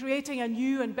in creating a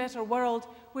new and better world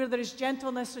where there is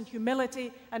gentleness and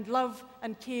humility and love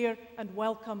and care and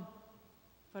welcome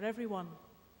for everyone.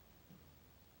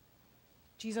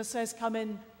 Jesus says, come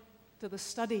in to the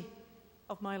study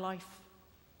of my life,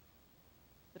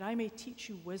 that I may teach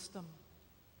you wisdom,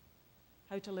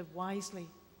 how to live wisely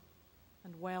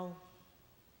and well.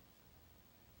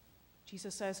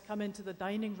 Jesus says, come into the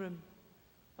dining room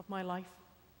of my life,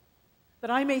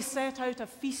 that I may set out a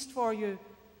feast for you,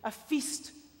 a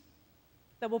feast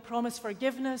that will promise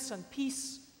forgiveness and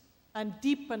peace and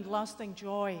deep and lasting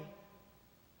joy.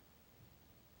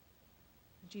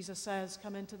 Jesus says,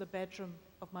 come into the bedroom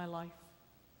of my life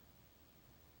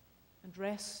and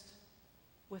rest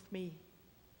with me.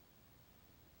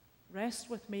 Rest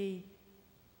with me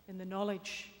in the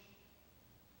knowledge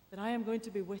that I am going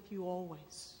to be with you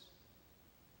always.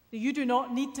 That you do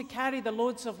not need to carry the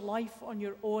loads of life on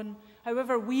your own,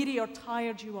 however weary or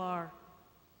tired you are.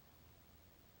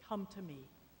 Come to me.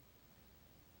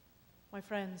 My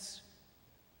friends,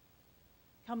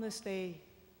 come this day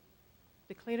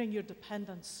declaring your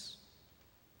dependence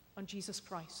on Jesus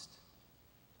Christ,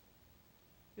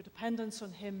 your dependence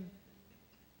on him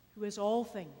who is all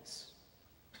things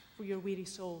for your weary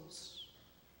souls.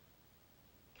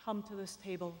 Come to this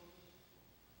table,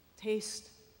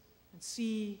 taste and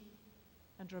see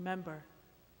and remember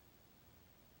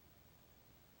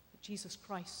that Jesus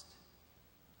Christ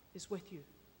is with you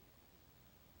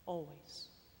always.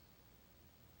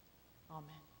 Amen.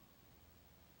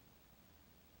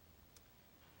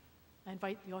 I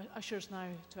invite the ushers now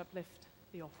to uplift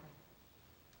the offering.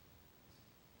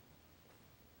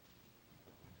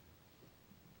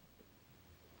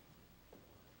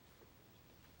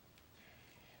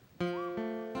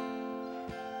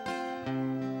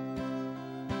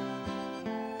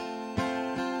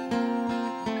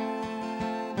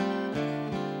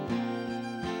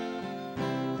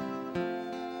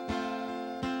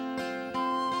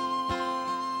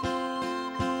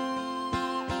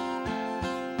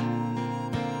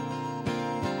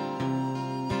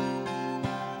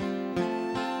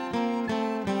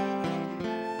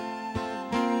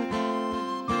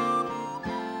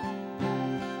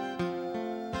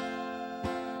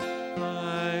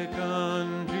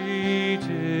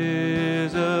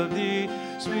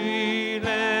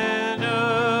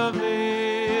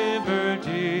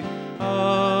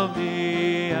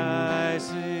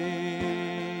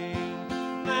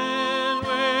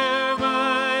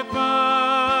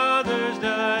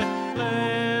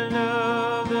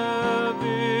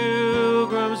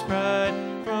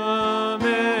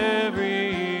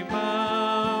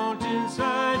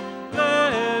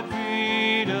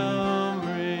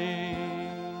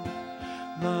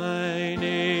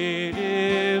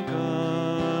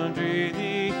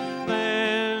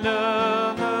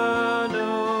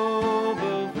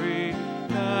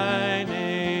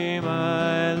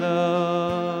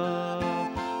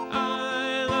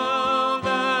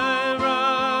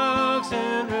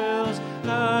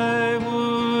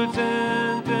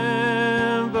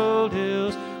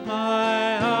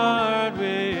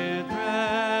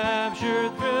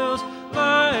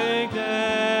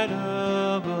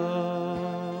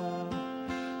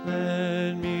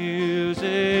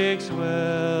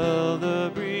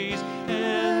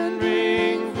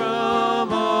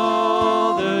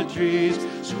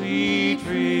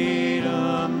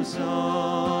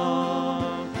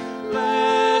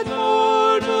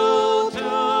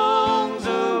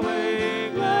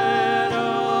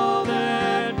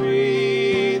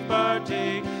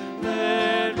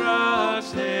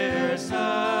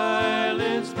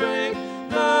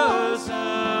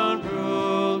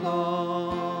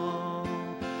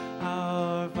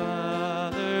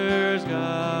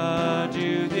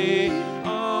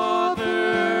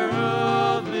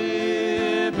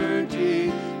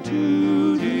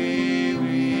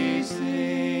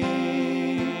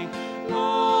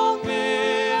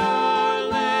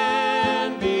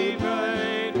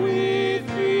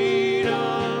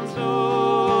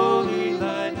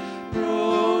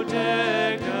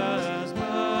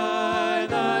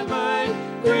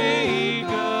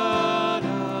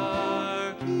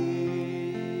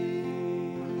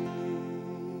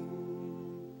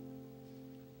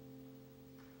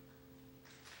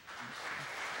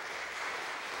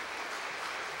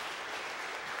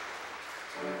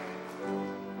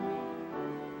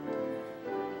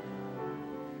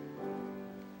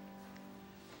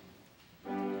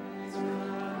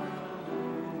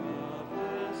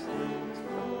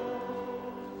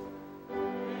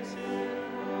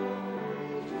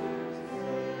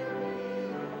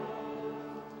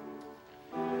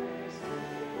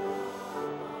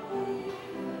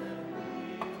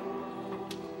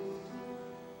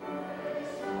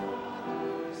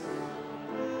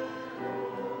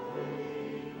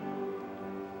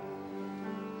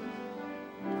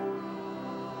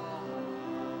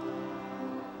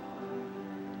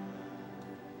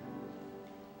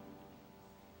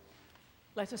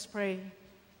 Let us pray.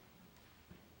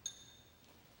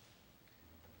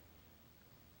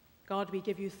 God, we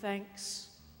give you thanks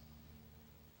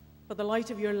for the light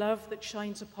of your love that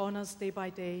shines upon us day by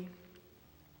day,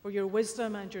 for your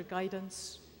wisdom and your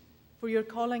guidance, for your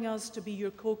calling us to be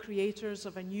your co-creators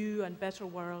of a new and better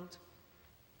world.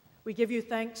 We give you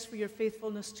thanks for your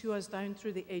faithfulness to us down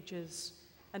through the ages,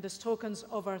 and as tokens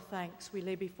of our thanks, we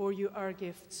lay before you our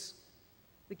gifts,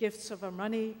 the gifts of our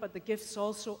money, but the gifts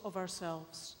also of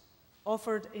ourselves,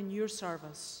 offered in your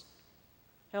service.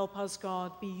 Help us,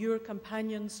 God, be your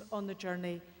companions on the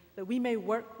journey, that we may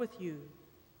work with you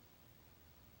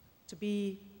to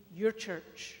be your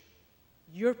church,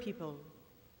 your people,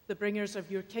 the bringers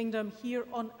of your kingdom here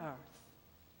on earth.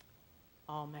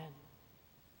 Amen.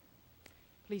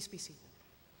 Please be seated.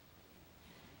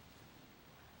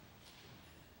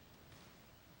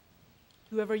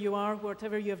 Whoever you are,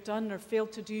 whatever you have done or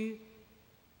failed to do,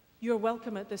 you are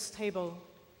welcome at this table.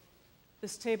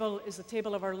 This table is the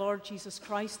table of our Lord Jesus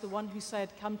Christ, the one who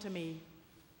said, "Come to me.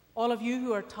 All of you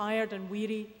who are tired and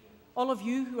weary, all of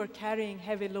you who are carrying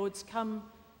heavy loads, come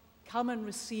and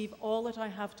receive all that I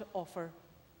have to offer."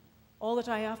 All that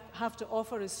I have to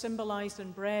offer is symbolized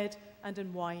in bread and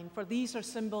in wine, for these are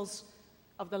symbols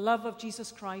of the love of Jesus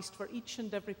Christ for each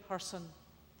and every person.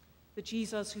 The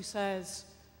Jesus who says,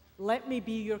 "Let me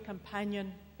be your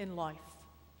companion in life."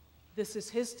 This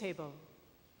is his table,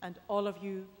 and all of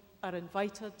you are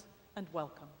invited and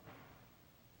welcome.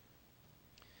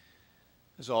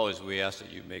 As always, we ask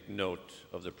that you make note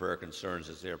of the prayer concerns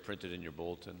as they are printed in your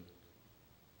bulletin.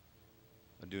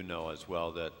 I do know as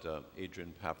well that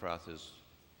Adrian Paprath is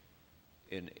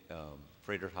in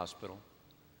Freighter Hospital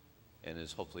and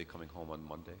is hopefully coming home on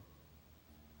Monday.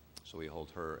 So we hold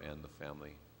her and the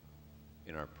family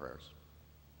in our prayers.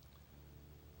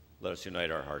 Let us unite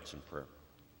our hearts in prayer.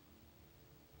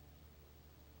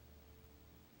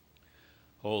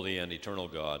 Holy and eternal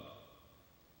God,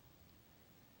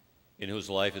 in whose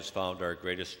life is found our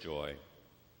greatest joy,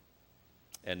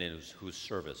 and in whose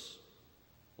service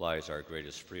lies our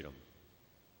greatest freedom.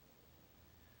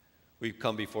 We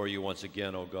come before you once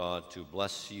again, O God, to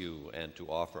bless you and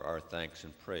to offer our thanks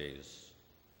and praise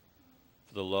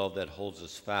for the love that holds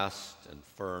us fast and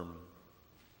firm,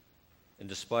 and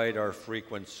despite our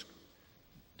frequent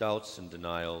doubts and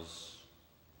denials,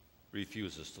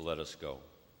 refuses to let us go.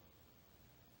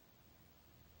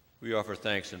 We offer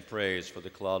thanks and praise for the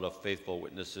cloud of faithful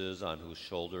witnesses on whose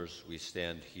shoulders we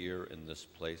stand here in this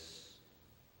place,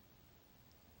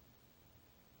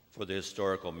 for the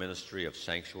historical ministry of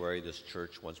sanctuary this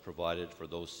church once provided for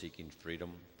those seeking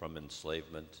freedom from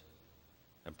enslavement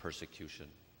and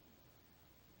persecution,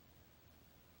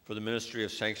 for the ministry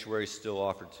of sanctuary still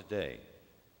offered today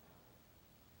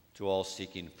to all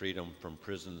seeking freedom from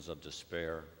prisons of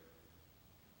despair,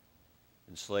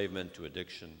 enslavement to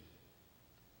addiction,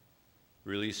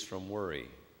 release from worry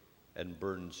and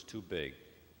burdens too big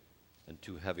and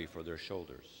too heavy for their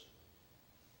shoulders,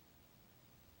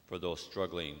 for those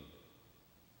struggling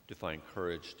to find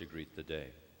courage to greet the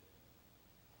day.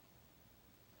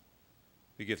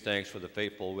 We give thanks for the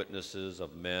faithful witnesses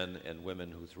of men and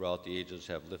women who throughout the ages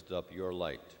have lifted up your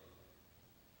light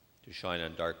to shine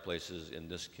on dark places in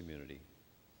this community.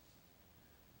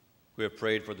 We have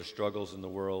prayed for the struggles in the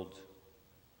world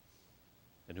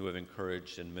and who have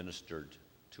encouraged and ministered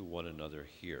to one another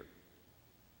here.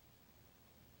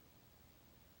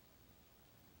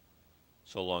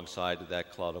 So alongside that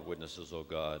cloud of witnesses, O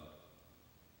God,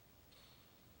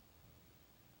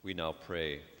 we now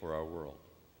pray for our world,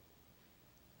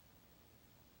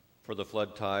 for the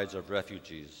flood tides of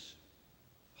refugees,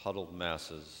 huddled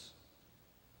masses,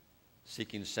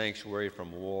 seeking sanctuary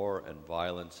from war and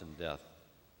violence and death.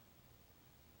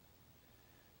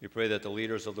 We pray that the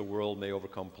leaders of the world may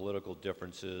overcome political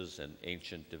differences and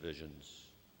ancient divisions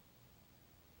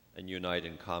and unite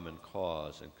in common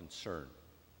cause and concern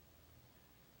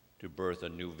to birth a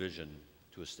new vision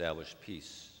to establish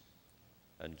peace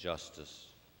and justice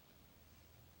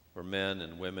for men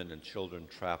and women and children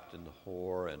trapped in the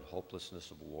horror and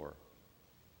hopelessness of war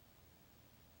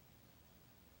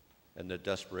and the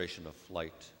desperation of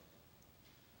flight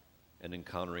and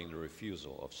encountering the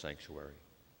refusal of sanctuary.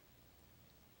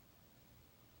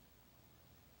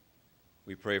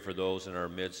 We pray for those in our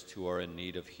midst who are in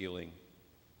need of healing,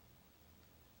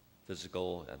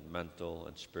 physical and mental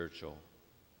and spiritual.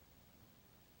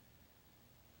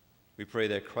 We pray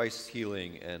that Christ's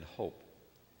healing and hope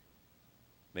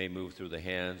may move through the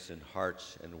hands and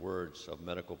hearts and words of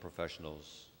medical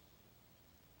professionals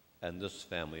and this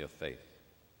family of faith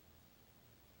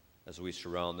as we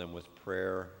surround them with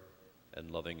prayer and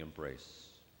loving embrace.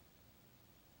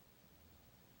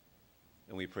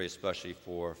 And we pray especially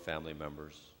for family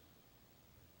members,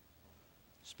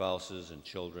 spouses and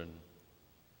children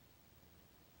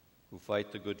who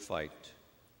fight the good fight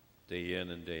day in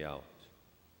and day out.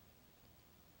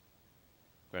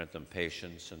 Grant them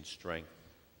patience and strength,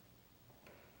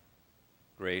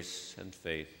 grace and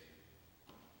faith,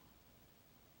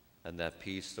 and that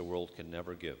peace the world can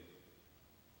never give,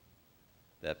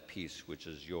 that peace which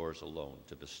is yours alone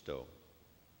to bestow.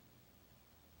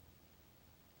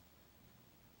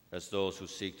 As those who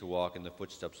seek to walk in the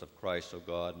footsteps of Christ, O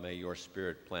God, may your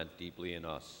Spirit plant deeply in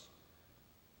us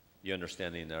the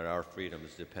understanding that our freedom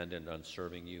is dependent on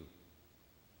serving you,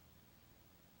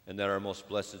 and that our most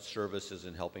blessed service is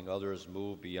in helping others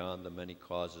move beyond the many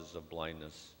causes of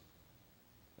blindness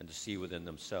and to see within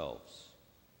themselves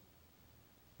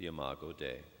the Imago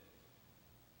Dei.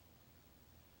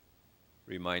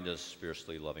 Remind us,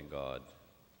 fiercely loving God,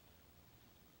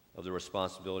 of the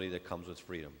responsibility that comes with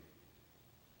freedom,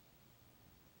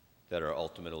 that our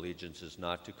ultimate allegiance is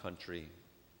not to country,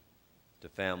 to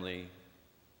family,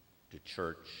 to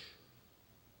church,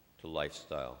 to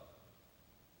lifestyle,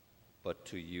 but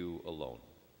to you alone.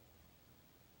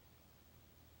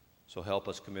 So help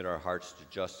us commit our hearts to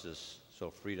justice so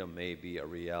freedom may be a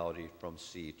reality from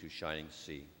sea to shining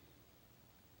sea.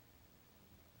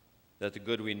 That the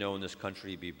good we know in this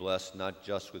country be blessed not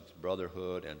just with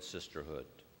brotherhood and sisterhood,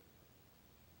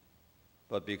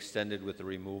 but be extended with the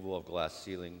removal of glass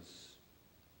ceilings,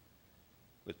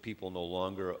 with people no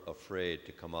longer afraid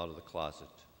to come out of the closet.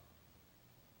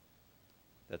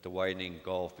 That the widening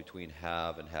gulf between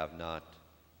have and have not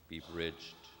be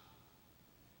bridged.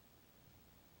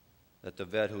 That the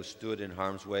vet who stood in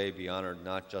harm's way be honored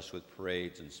not just with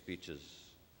parades and speeches,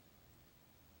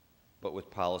 but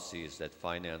with policies that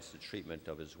finance the treatment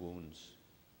of his wounds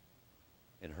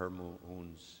and her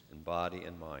wounds in body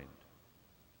and mind,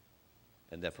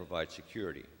 and that provide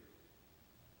security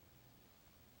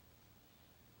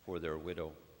for their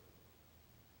widow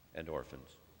and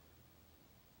orphans.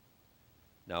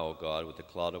 Now, O God, with the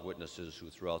cloud of witnesses who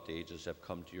throughout the ages have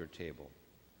come to your table,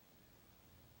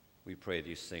 we pray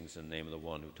these things in the name of the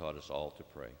one who taught us all to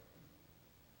pray.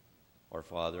 Our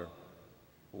Father,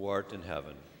 who art in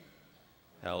heaven,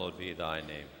 hallowed be thy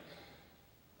name.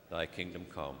 Thy kingdom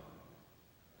come,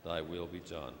 thy will be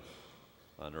done,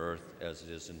 on earth as it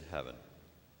is in heaven.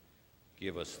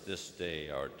 Give us this day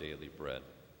our daily bread,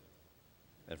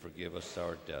 and forgive us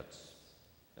our debts,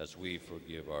 as we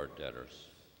forgive our debtors.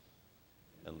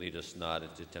 And lead us not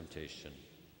into temptation,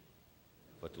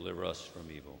 but deliver us from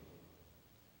evil.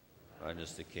 Thine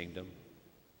is the kingdom,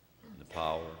 and the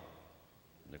power,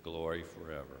 and the glory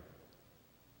forever.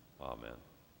 Amen.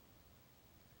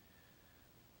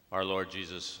 Our Lord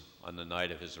Jesus, on the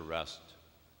night of his arrest,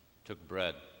 took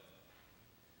bread,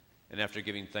 and after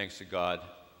giving thanks to God,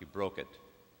 he broke it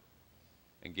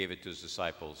and gave it to his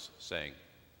disciples, saying,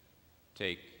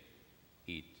 "Take,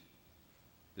 eat.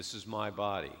 This is my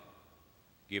body,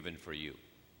 given for you.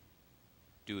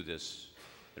 Do this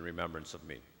in remembrance of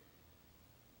me."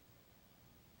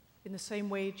 In the same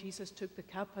way, Jesus took the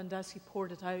cup, and as he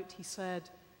poured it out, he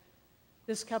said,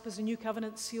 "This cup is a new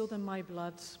covenant sealed in my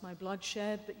blood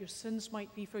shed that your sins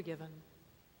might be forgiven.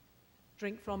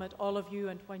 Drink from it, all of you,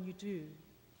 and when you do,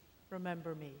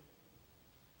 remember me."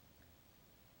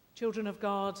 Children of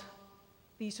God,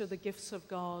 these are the gifts of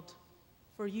God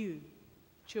for you,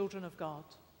 children of God.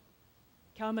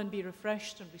 Come and be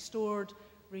refreshed and restored,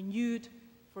 renewed,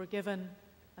 forgiven,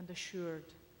 and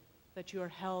assured that you are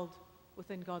held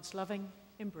within God's loving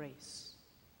embrace.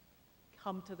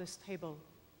 Come to this table.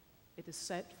 It is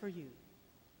set for you.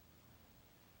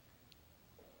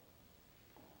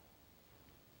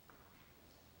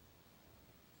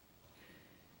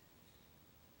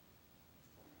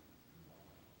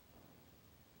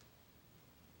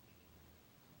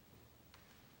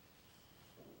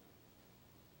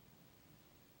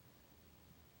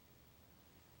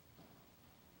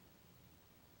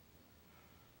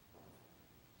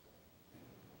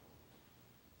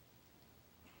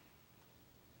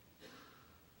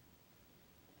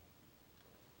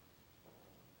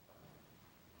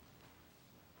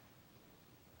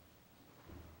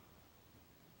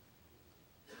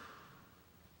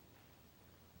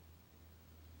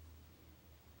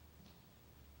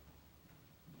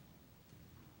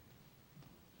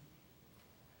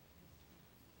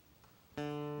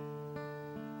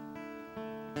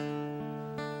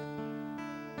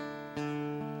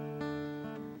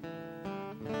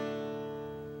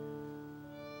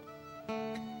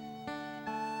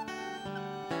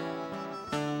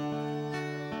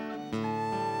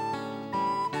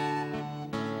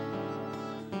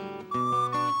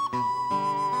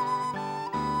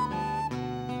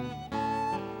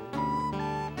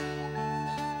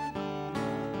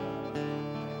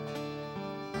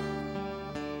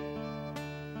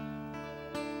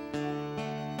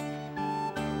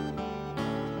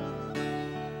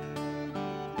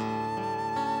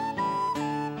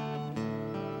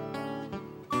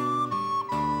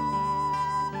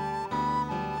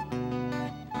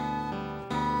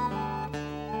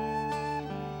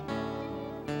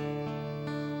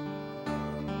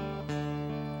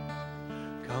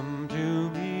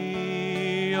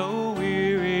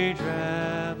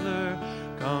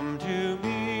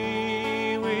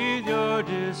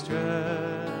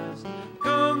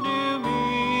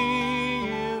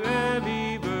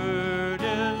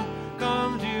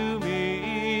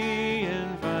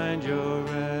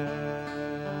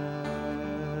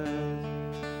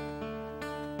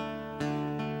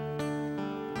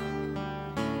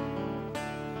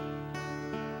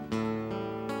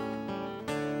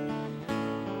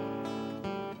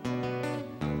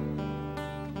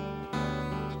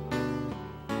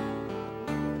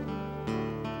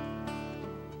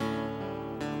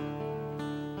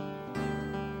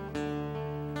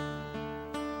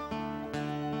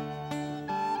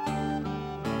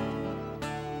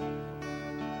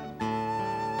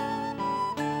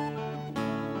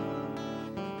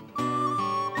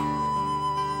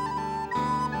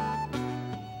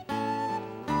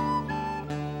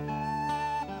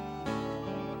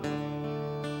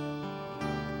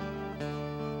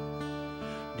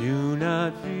 Do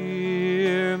not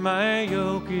fear, my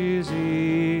yoke is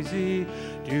easy.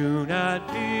 Do not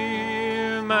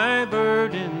fear, my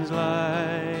burden's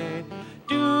light.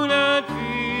 Do not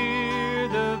fear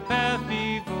the path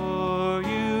before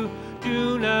you.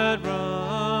 Do not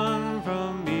run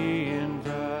from me in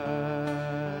pride.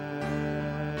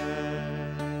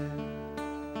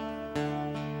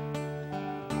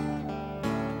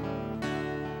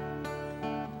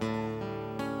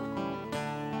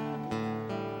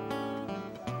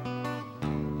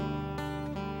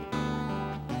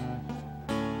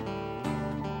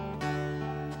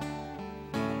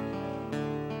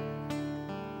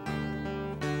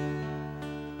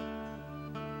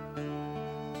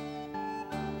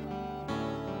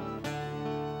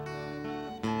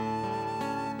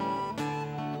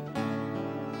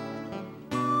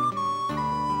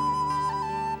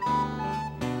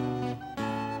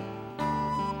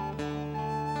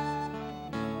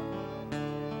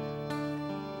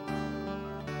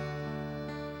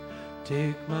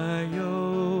 Take my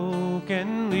yoke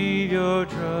and leave your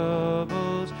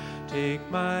troubles. Take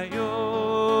my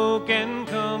yoke and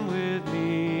come with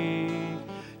me.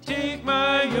 Take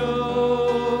my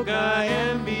yoke, I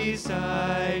am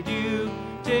beside you.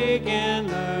 Take and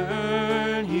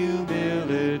learn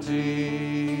humility.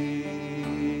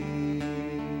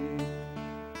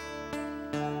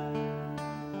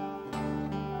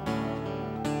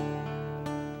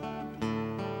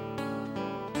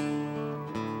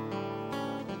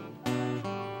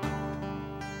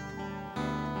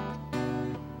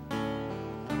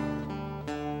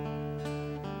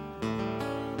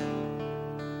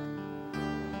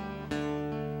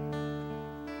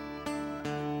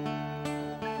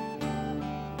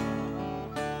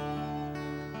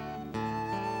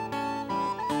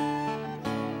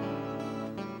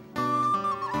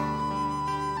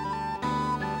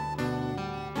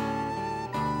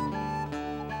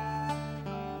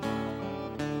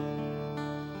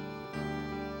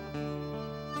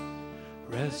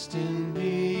 Rest in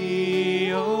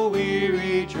me, O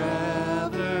weary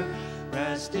traveler.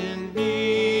 Rest in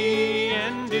me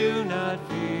and do not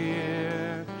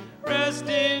fear. Rest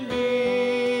in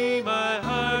me, my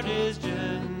heart is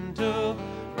gentle.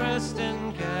 Rest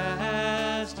and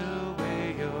cast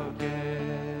away your care.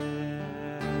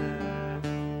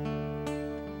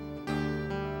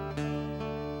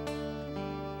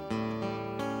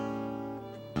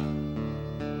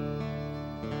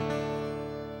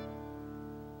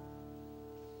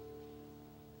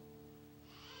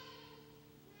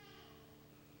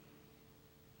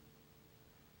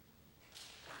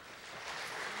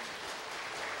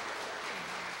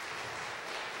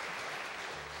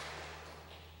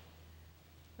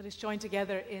 Let us join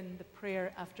together in the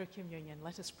prayer after communion.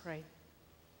 Let us pray.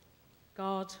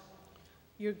 God,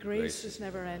 your grace is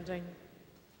never ending,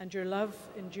 and your love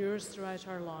endures throughout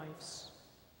our lives.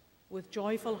 With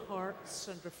joyful hearts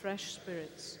and refreshed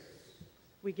spirits,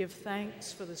 we give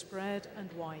thanks for this bread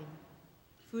and wine,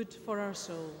 food for our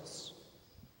souls.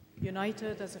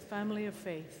 United as a family of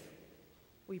faith,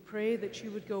 we pray that you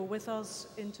would go with us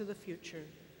into the future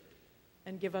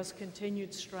and give us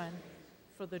continued strength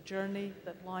for the journey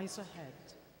that lies ahead.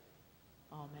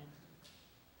 Amen.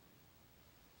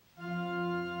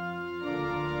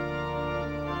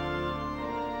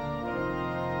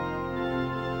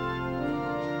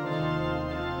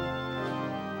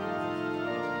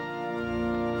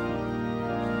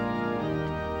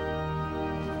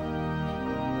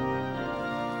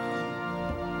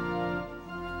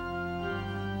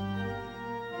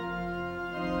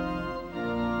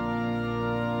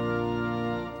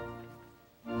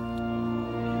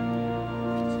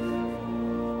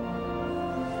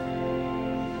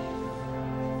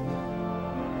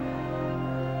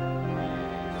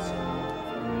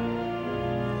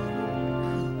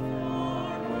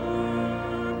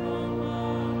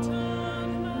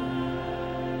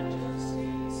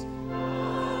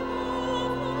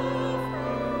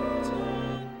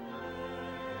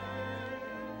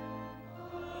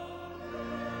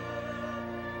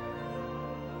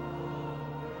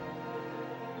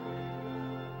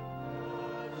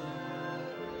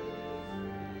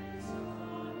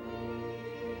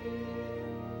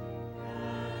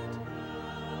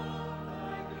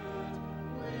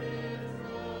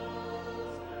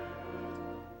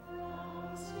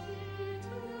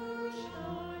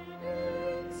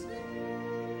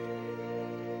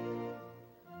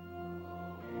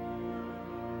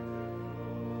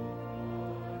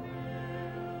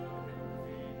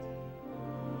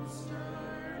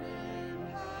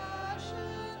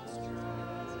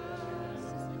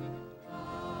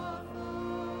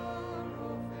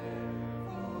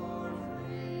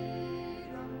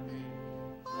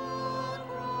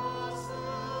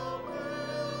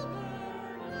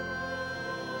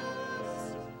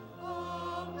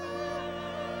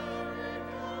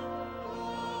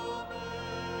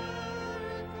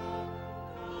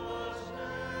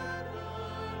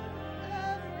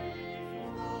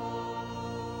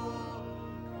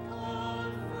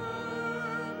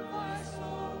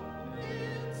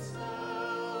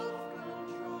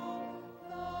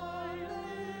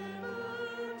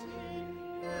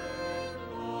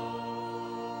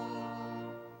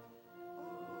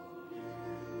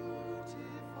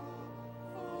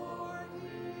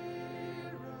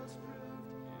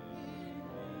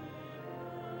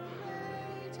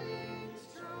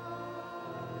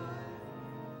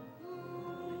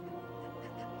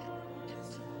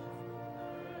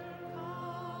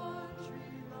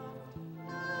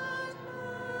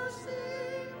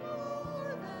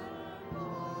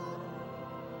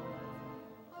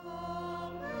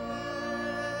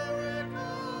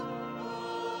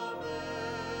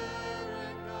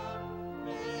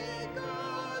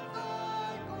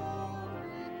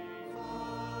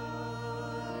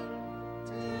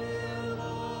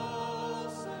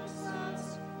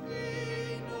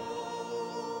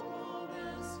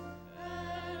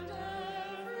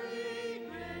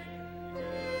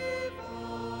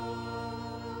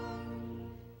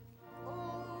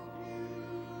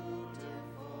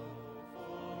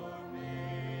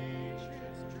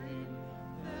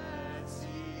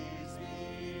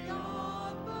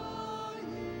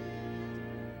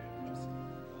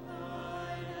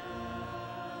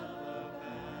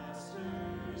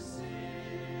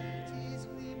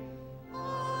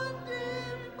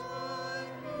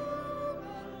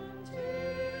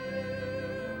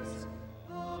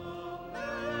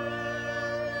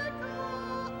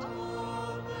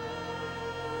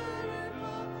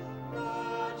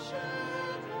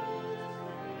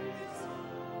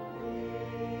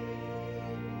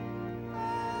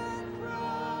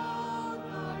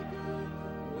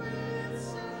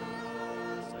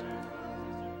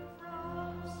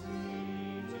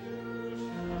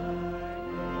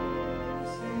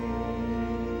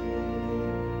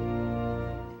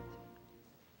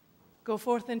 Go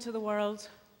forth into the world.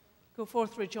 Go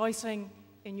forth rejoicing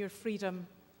in your freedom.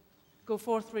 Go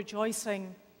forth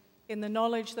rejoicing in the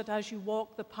knowledge that as you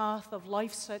walk the path of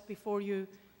life set before you,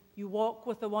 you walk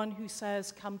with the one who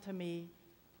says, "Come to me."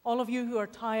 All of you who are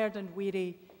tired and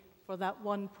weary, for that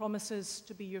one promises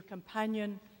to be your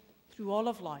companion through all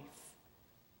of life.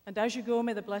 And as you go,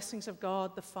 may the blessings of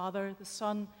God, the Father, the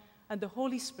Son, and the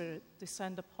Holy Spirit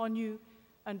descend upon you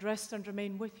and rest and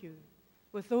remain with you,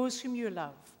 with those whom you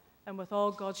love, and with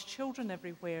all God's children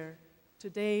everywhere,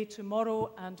 today,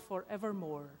 tomorrow, and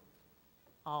forevermore.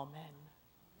 Amen.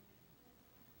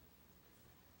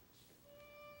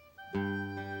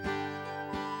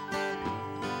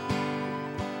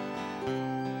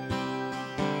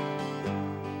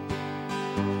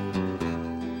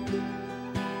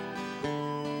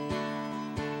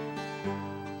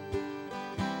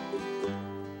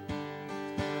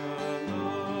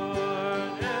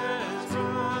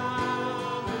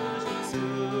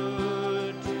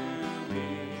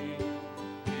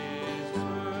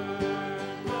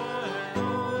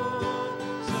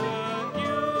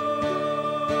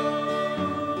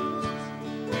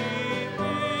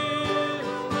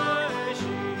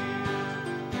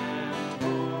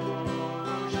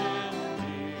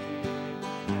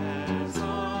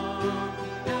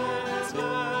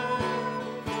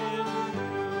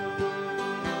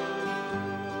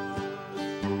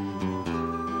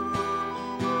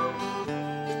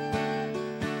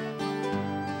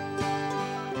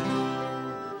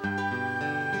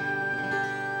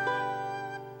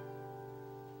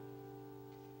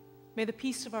 May the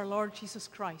peace of our Lord Jesus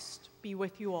Christ be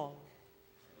with you all.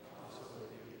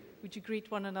 Would you greet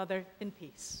one another in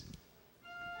peace?